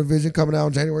WandaVision coming out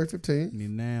on January 15th. Need it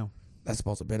now. That's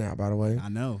supposed to have been out, by the way. I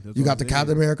know. That's You what got the I'm saying.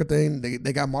 Captain America thing.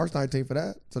 They got March 19th for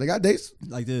that. So they got dates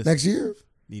Like this. next year.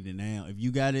 Need it now. If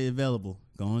you got it available,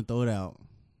 go and throw it out.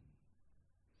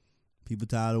 People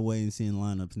tired of waiting and seeing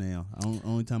lineups now.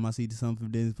 Only time I see something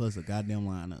from Disney Plus, a goddamn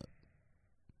lineup.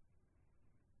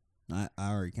 I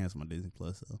already canceled my Disney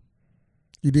Plus, so.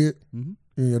 You did? Mm-hmm.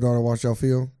 You and your daughter watch y'all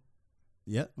film?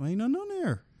 Yep, ain't nothing on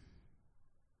there.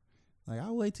 Like,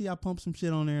 I'll wait till y'all pump some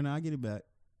shit on there and I'll get it back.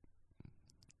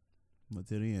 But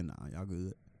till then, nah, y'all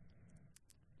good.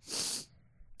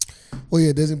 Well,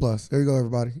 yeah, Disney Plus. There you go,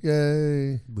 everybody.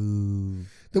 Yay. Boo.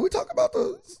 Did we talk about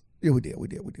the... Yeah, we did.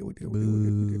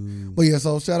 Boo. But yeah,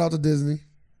 so shout out to Disney.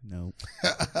 Nope.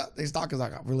 They stock is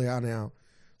like really high now.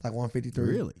 Like 153.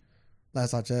 Really?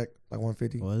 Last I checked, like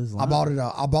 150. Well, this I bought it.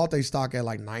 I bought their stock at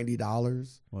like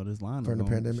 $90. Well, this lineup during the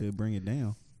pandemic. should bring it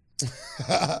down.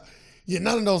 Yeah,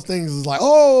 none of those things is like,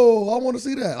 oh, I want to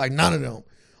see that. Like none of them.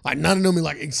 Like none of them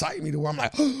like excite me to where I'm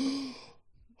like,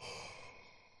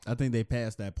 I think they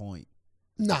passed that point.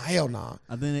 nah, hell nah.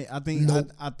 I think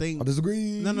Nope. I think I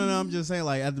disagree. No. I'm just saying,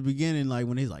 like, at the beginning, like,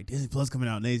 when he's like, Disney Plus coming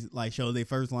out and they, like, show their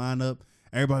first lineup,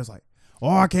 everybody's like, oh,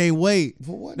 I can't wait.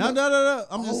 For what? No.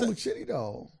 I'm just saying, shitty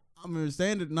though. I'm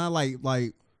understanding, not like,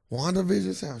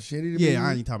 WandaVision sounds shitty to me. yeah,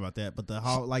 I ain't talking about that, but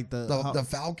the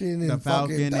Falcon and the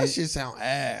Falcon fucking, that and- shit sound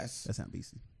ass. That sound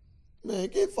beastie. Man,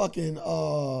 get fucking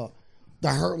the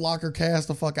Hurt Locker cast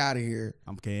the fuck out of here.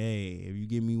 I'm okay. Hey, if you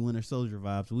give me Winter Soldier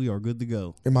vibes, we are good to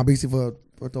go. Am I beastie for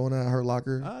throwing that Hurt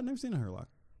Locker? I've never seen a Hurt Locker.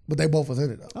 But they both was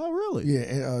in it though. Oh, really? Yeah,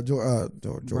 and Jordan.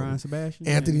 Brian Sebastian,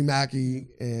 Anthony Mackie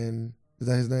and is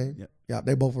that his name? Yep. Yeah,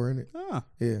 they both were in it. Ah,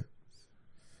 Yeah.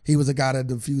 He was a guy that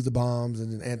defused the bombs,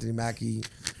 and then Anthony Mackie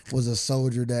was a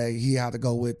soldier that he had to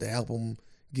go with to help him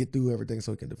get through everything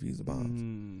so he can defuse the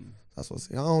bombs. That's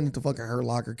what's. I don't need to fucking Hurt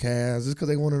Locker cast just because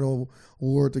they wanted a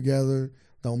war together.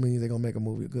 Don't mean they're gonna make a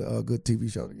movie, a good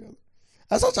TV show together.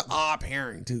 That's such an odd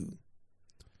pairing too.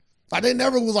 Like they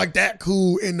never was like that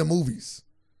cool in the movies.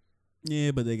 yeah,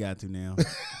 but they got to now.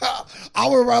 I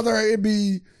would rather it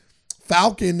be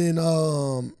Falcon and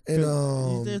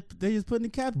they just putting the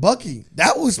cap. Bucky.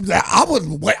 That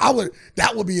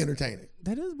would be entertaining.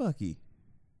 That is Bucky.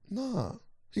 Nah.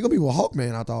 He gonna be with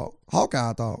Hawkman, I thought.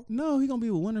 Hawkeye, I thought. No, he gonna be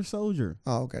with Winter Soldier.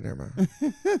 Oh, okay, never mind.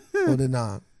 Well then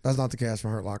nah. That's not the cast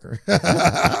from Hurt Locker.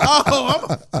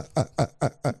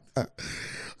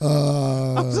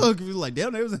 I'm so confused. Like,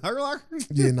 damn, they was in Hurt Locker.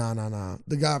 Yeah, nah.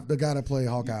 The guy that played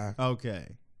Hawkeye. Okay.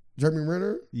 Jeremy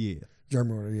Renner? Yeah.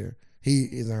 Jeremy Renner, yeah. He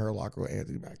is in Hurt Locker with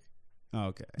Anthony Mackie.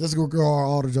 Okay. Let's go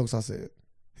all the jokes I said.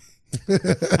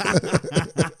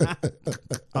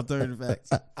 Alternative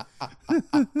facts.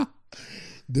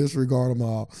 Disregard them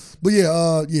all. But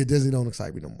yeah, Disney don't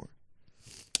excite me no more.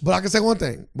 But I can say one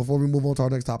thing before we move on to our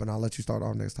next topic, and I'll let you start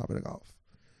our next topic off.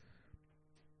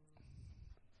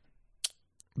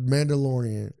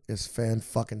 Mandalorian is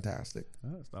fan-fucking-tastic.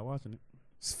 Stop watching it.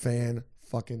 It's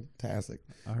fan-fucking-tastic.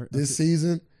 I heard This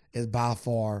season is by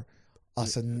far a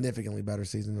significantly better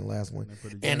season than the last one.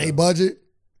 And they budget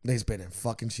They spending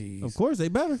fucking cheese. Of course, they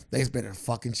better. They spending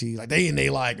fucking cheese. Like they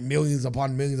like millions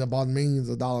upon millions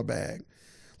of dollar bag.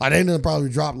 Like they done probably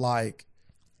dropped like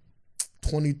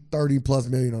 20, 30 plus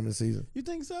million on this season. You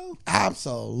think so?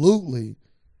 Absolutely.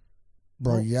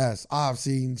 Bro, Oh. yes. I've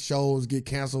seen shows get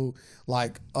canceled.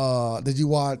 Like, did you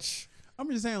watch? I'm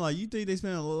just saying, like, you think they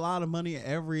spend a lot of money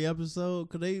every episode?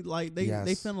 Cause they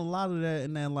Yes. spend a lot of that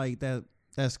in that like that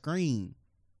screen.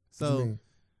 What you So mean?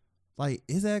 like,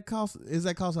 is that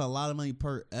costing a lot of money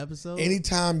per episode?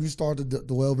 Anytime you start to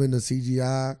delve into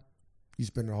CGI, you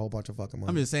spend a whole bunch of fucking money.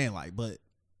 I'm just saying, like, but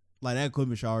like that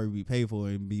equipment should already be paid for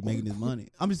and be making this money.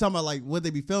 I'm just talking about like what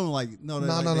they be filming. Like, no, No,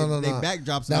 they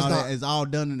backdrops and That's all not- that is all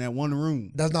done in that one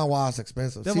room. That's not why it's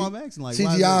expensive. That's why I'm asking. Like, why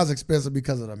CGI is is expensive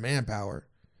because of the manpower.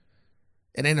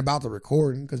 It ain't about the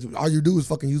recording because all you do is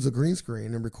fucking use a green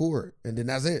screen and record, and then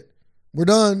that's it. We're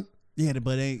done. yeah, but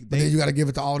But then you got to give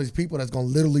it to all these people that's gonna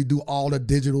literally do all the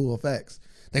digital effects.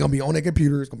 They're gonna be on their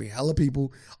computer. It's gonna be hella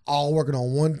people all working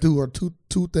on one,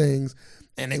 two things,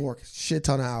 and they work a shit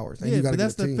ton of hours. And yeah, you gotta but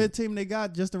that's get a the team. fifth team they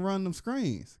got just to run them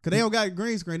screens. Cause they don't got a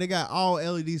green screen. They got all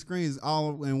LED screens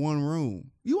all in one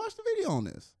room. You watch the video on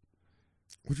this.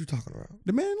 What you talking about?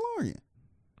 The Mandalorian.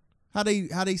 How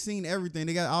they seen everything.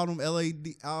 They got all them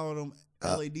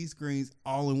LED screens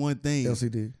all in one thing.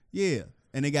 LCD. Yeah.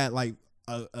 And they got like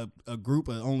a group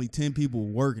of only 10 people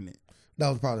working it. That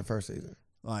was probably the first season.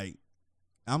 Like,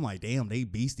 I'm like, damn, they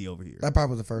beastie over here. That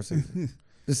probably was the first season.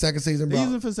 The second season, They bro.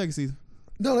 using it for the second season.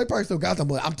 No, they probably still got them,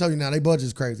 but I'm telling you now, they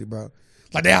budget's crazy, bro.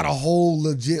 Like they had a whole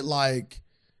legit like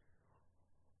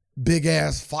big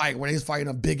ass fight where they was fighting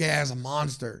a big ass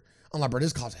monster. I'm like, bro,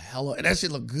 this cost hella, and that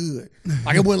shit look good.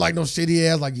 Like it wasn't like no shitty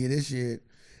ass. Like yeah, this shit.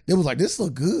 It was like this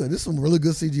look good. This some really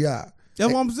good CGI.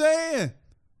 That's what I'm saying.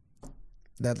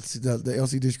 That the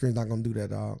LCD screen's not gonna do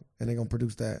that, dog, and they gonna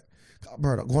produce that.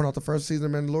 Bro, going off the first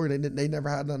season of Mandalorian, they never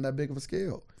had nothing that big of a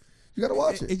scale. You gotta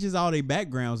watch it. It's just all their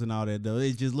backgrounds and all that though.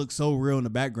 It just looks so real in the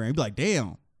background. You be like,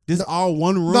 damn, this is all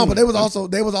one room. No, but they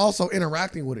was also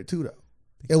interacting with it too, though.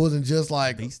 It wasn't just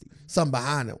like Beastie. something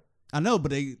behind them. I know, but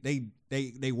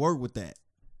they work with that.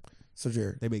 So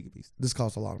Jared, They make it beastie. this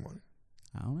costs a lot of money.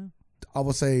 I don't know. I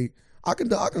would say I can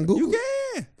Google You it.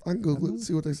 can. I can Google it,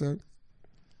 see what they said.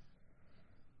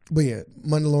 But yeah,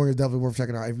 Mandalorian is definitely worth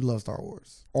checking out if you love Star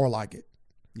Wars or like it.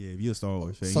 Yeah, if you're a Star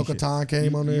Wars fan, you Ahsoka should- Tano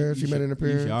came on there. She made an You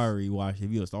appearance. should already watch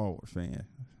if you're a Star Wars fan.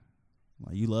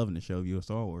 Like you loving the show if you're a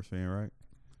Star Wars fan, right?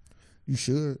 You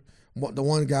should. The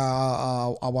one guy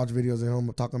I watch videos of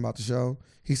him talking about the show.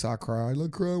 He said I cried. I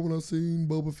cried when I seen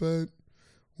Boba Fett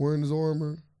wearing his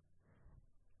armor.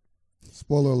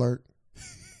 Spoiler alert.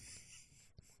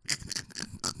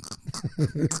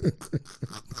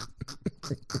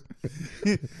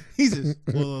 He's just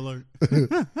spoiler alert.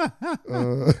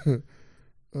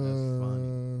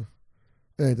 funny.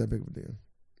 It ain't that big of a deal.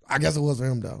 I guess it was for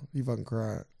him though. He fucking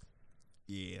cried.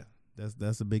 Yeah,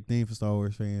 that's a big thing for Star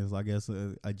Wars fans. I guess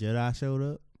a Jedi showed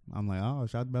up. I'm like, oh,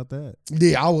 shocked about that.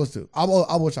 Yeah, I was too. I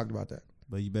was shocked about that.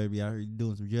 But you better be out here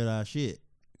doing some Jedi shit.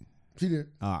 She did.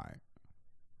 All right.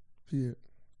 She did.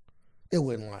 It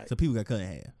wasn't like So people got cut in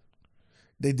half.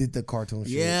 they did the cartoon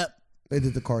shit. Yep. They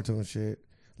did the cartoon shit.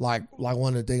 Like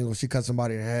one of the things when she cut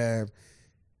somebody in half,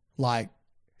 like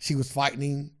she was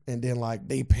fighting and then like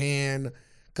they pan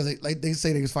because they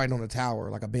say they was fighting on a tower,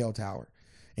 like a bell tower.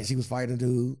 And she was fighting a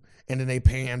dude, and then they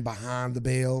pan behind the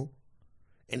bell,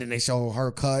 and then they show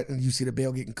her cut, and you see the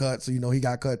bell getting cut, so you know he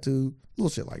got cut too. Little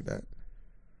shit like that.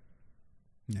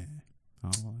 Yeah.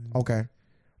 Okay.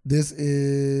 This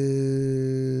is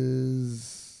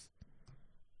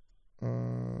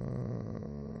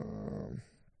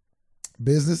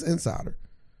Business Insider.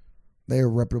 They're a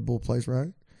reputable place, right?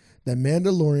 The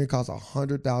Mandalorian costs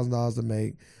 $100,000 to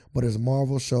make, but his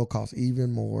Marvel show costs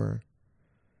even more.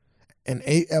 An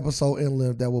 8-episode in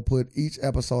length that will put each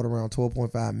episode around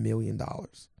 $12.5 million.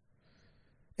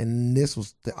 And this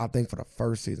was, I think, for the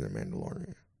first season of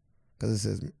Mandalorian. Because it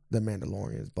says the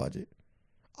Mandalorian's budget.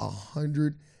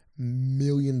 $100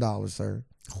 million, sir.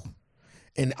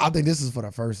 And I think this is for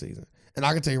the first season. And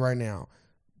I can tell you right now,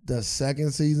 the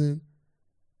second season,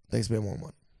 they spend more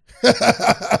money.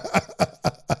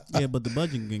 Yeah, but the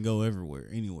budget can go everywhere,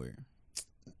 anywhere.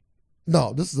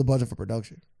 No, this is a budget for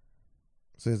production.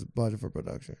 It says budget for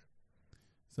production.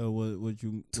 So what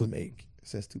you To make. It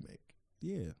says to make.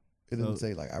 Yeah. It doesn't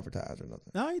say like advertise or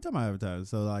nothing. No, I ain't talking about advertising.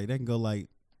 So like they can go like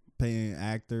paying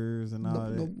actors and all No,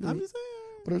 that. no, I'm just saying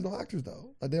But there's no actors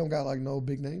though. Like they don't got like no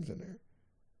big names in there.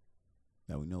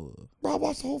 that we know of. Bro, I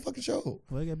watched the whole fucking show.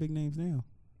 Well, they got big names now.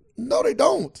 No, they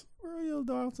don't. Royal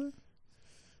Dalton.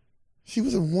 She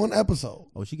was in one episode.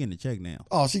 Oh, she getting a check now.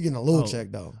 Oh, she getting a little Oh.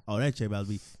 check though. Oh, that check about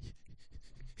to be.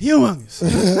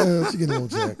 humongous. She getting a little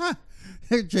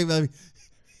check. Trey Bellamy,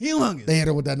 humongous. They hit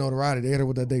her with that notoriety. They hit her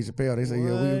with that Dave Chappelle. They say, yeah,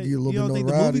 we'll give you a little bit of don't think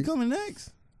the notoriety. movie coming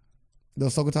next? The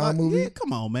Soca Time movie? Yeah,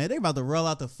 come on, man. They about to roll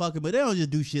out the fucking, but they don't just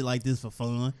do shit like this for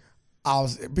fun. A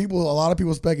lot of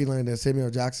people speculating that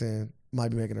Samuel Jackson might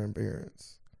be making an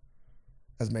appearance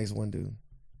as Mace Windu.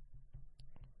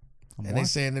 They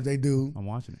saying if they do, I'm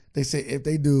watching it. They say if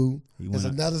they do, it's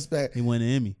another He won an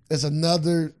Emmy. It's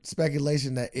another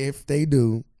speculation that if they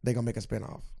do, they're gonna make a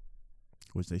spinoff.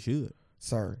 Which they should.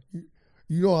 Sir,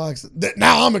 you know how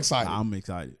now I'm excited. I'm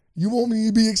excited. You want me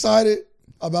to be excited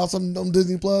about something on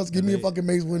Disney Plus? Give me a fucking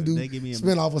Mace Windu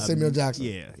spinoff of Samuel Jackson.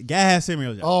 Yeah, got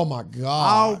Samuel Jackson. Oh my god!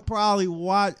 I'll probably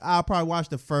watch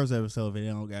the first episode if they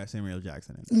don't got Samuel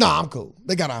Jackson in it. Nah, I'm cool.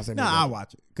 They got to Samuel Jackson. I'll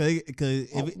watch it because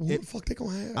what the fuck they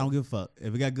gonna have? I don't give a fuck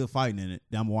if it got good fighting in it.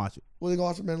 Then I'm gonna watch it. Well, they gonna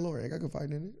watch the Mandalorian. They got good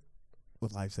fighting in it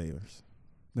With lifesavers.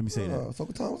 Let me say that.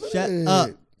 Soca Time was Shut in up.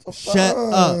 it. So Shut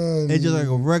up. fun. It's just like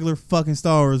a regular fucking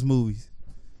Star Wars movie.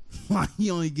 Like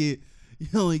you only get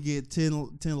 10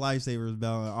 lifesavers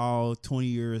about all 20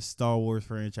 years Star Wars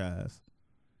franchise.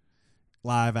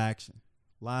 Live action.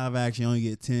 You only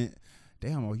get 10.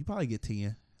 Damn, you probably get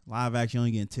 10. Live action, you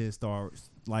only get 10 Star Wars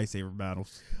lightsaber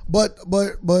battles. But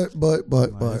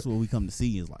That's what we come to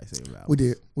see is lightsaber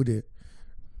battles. We did,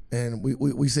 and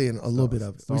we seen a little bit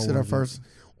of it. We said our first.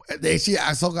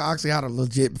 Ahsoka actually had a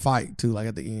legit fight too, like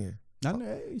at the end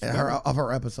of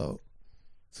her episode.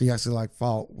 So he actually like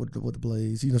fought with the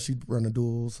blades. You know, she run a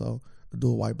duel, so the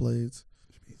dual white blades.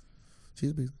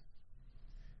 She's a beast.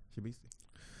 She's a beast.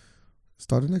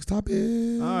 Start the next topic.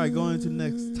 All right, going into the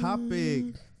next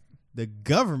topic. The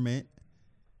government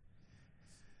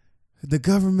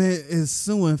is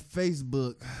suing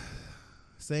Facebook,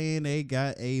 saying they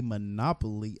got a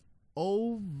monopoly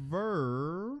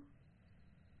over.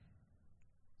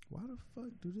 Why the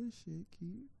fuck do this shit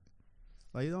keep?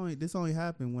 Like this only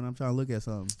happened when I'm trying to look at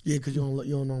something. Yeah, because you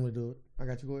don't normally do it. I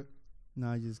got you, go ahead. No,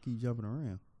 I just keep jumping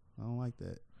around. I don't like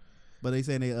that. But they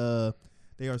saying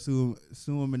they are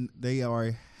suing. They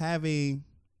are having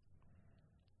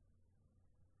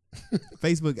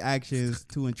Facebook actions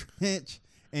to entrench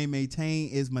and maintain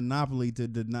its monopoly to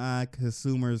deny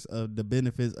consumers of the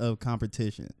benefits of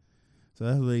competition. So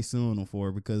that's what they suing them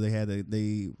for, because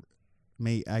they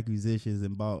made acquisitions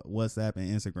and bought WhatsApp and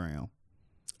Instagram.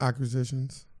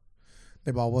 Acquisitions.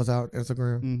 They bought WhatsApp,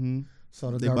 Instagram. Mm-hmm.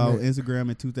 So they bought Instagram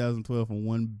in 2012 for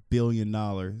 $1 billion.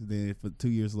 Then for 2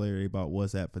 years later, they bought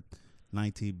WhatsApp for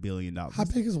 $19 billion. How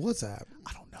big is WhatsApp?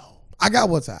 I don't know. I got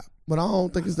WhatsApp, but I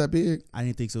don't think it's that big. I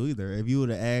didn't think so either. If you would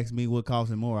have asked me what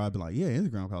costs more, I'd be like, yeah,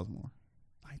 Instagram costs more.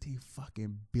 $19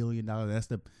 fucking billion. That's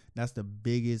the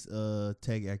biggest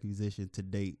tech acquisition to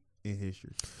date in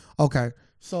history. Okay,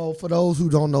 so for those who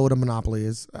don't know what a monopoly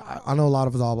is, I know a lot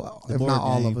of us, if not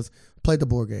all of us, played the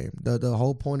board game. The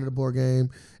whole point of the board game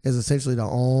is essentially to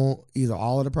own either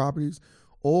all of the properties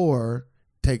or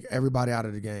take everybody out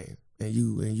of the game, and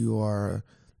you are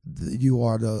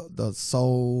the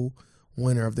sole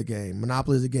winner of the game.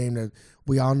 Monopoly is a game that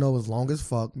we all know is long as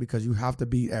fuck because you have to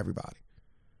beat everybody,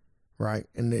 right?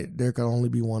 And there can only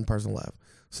be one person left.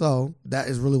 So that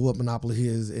is really what Monopoly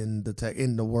is in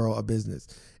the world of business.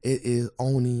 It is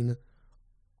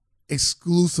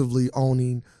exclusively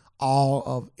owning all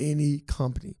of any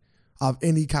company of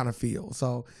any kind of field.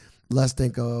 So let's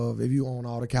think of if you own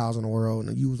all the cows in the world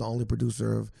and you was the only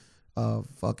producer of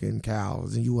fucking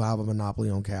cows, and you will have a monopoly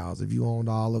on cows. If you owned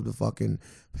all of the fucking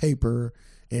paper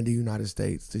in the United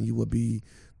States, then you would be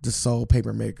the sole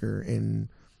paper maker, and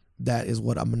that is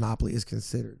what a monopoly is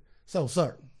considered. So,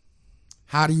 sir,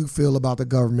 how do you feel about the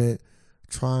government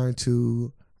trying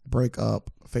to break up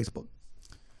Facebook?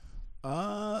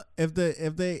 If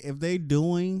they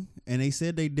doing, and they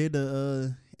said they did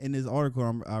in this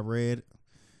article I read,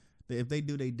 if they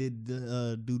did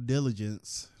due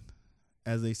diligence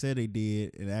as they said they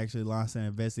did, and actually launched an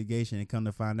investigation, and come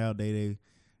to find out they're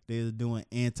doing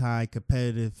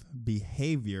anti-competitive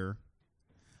behavior.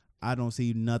 I don't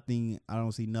see nothing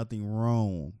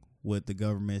wrong with the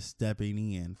government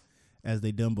stepping in as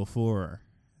they done before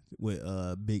with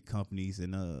big companies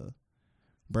and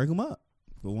break them up.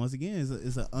 But once again,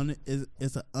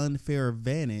 it's an unfair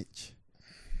advantage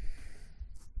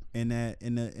in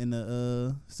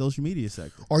the social media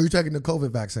sector. Are you taking the COVID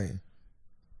vaccine?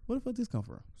 Where the fuck this come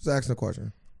from? Just asking a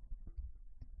question.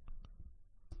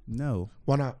 No.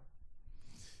 Why not?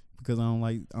 Because I don't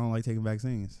like taking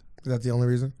vaccines. Is that the only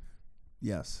reason?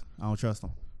 Yes, I don't trust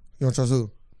them. You don't trust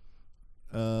who?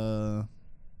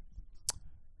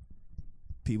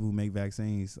 People who make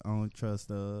vaccines. I don't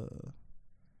trust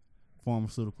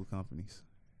pharmaceutical companies.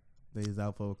 They is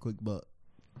out for a quick buck.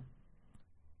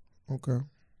 Okay.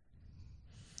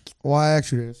 Well, I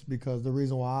asked you this because the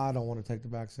reason why I don't want to take the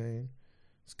vaccine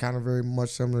is kind of very much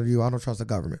similar to you. I don't trust the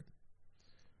government.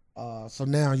 So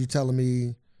now you're telling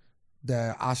me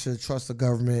that I should trust the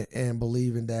government and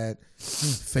believing that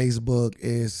Facebook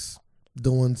is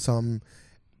doing some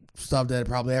stuff that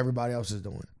probably everybody else is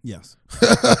doing. Yes.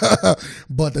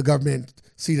 But the government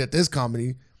see that this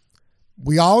company,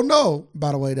 we all know,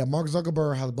 by the way, that Mark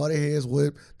Zuckerberg has butted heads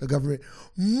with the government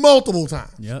multiple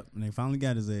times. Yep. And they finally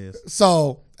got his ass.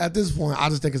 So at this point, I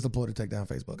just think it's the ploy to take down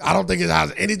Facebook. I don't think it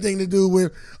has anything to do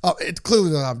with, it clearly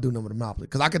doesn't have to do nothing with a monopoly.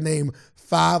 Because I could name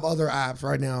 5 other apps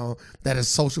right now that is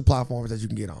social platforms that you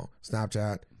can get on.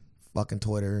 Snapchat, fucking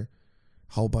Twitter,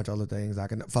 whole bunch of other things. I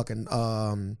can fucking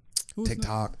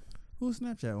TikTok. Who's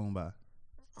Snapchat owned by?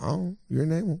 Oh, your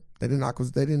name. They didn't.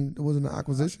 It wasn't an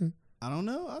acquisition. I don't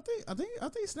know. I think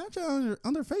Snapchat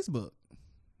under Facebook.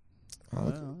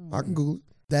 I can Google it.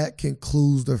 That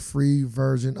concludes the free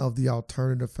version of the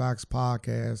Alternative Facts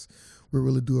podcast. We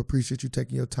really do appreciate you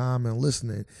taking your time and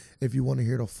listening. If you want to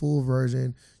hear the full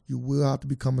version, you will have to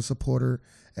become a supporter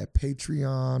at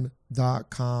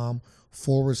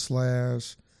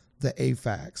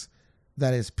patreon.com/theafacts.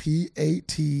 That is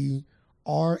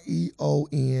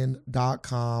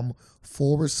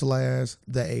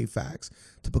patreon.com/theafacts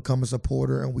to become a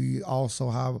supporter. And we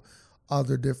also have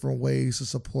other different ways to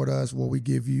support us where we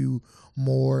give you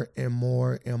more and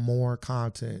more and more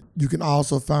content. You can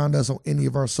also find us on any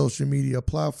of our social media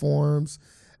platforms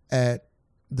at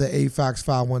the AFAX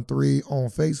 513 on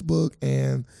Facebook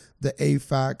and the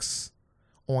AFAX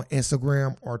on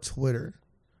Instagram or Twitter.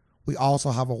 We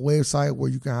also have a website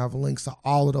where you can have links to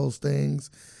all of those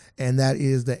things, and that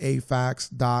is the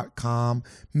afax.com.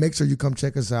 Make sure you come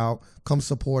check us out. Come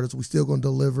support us. We're still going to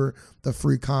deliver the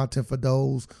free content for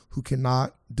those who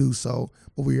cannot do so,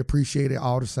 but we appreciate it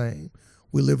all the same.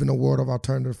 We live in a world of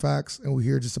alternative facts, and we're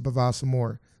here just to provide some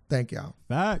more. Thank y'all.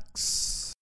 Facts.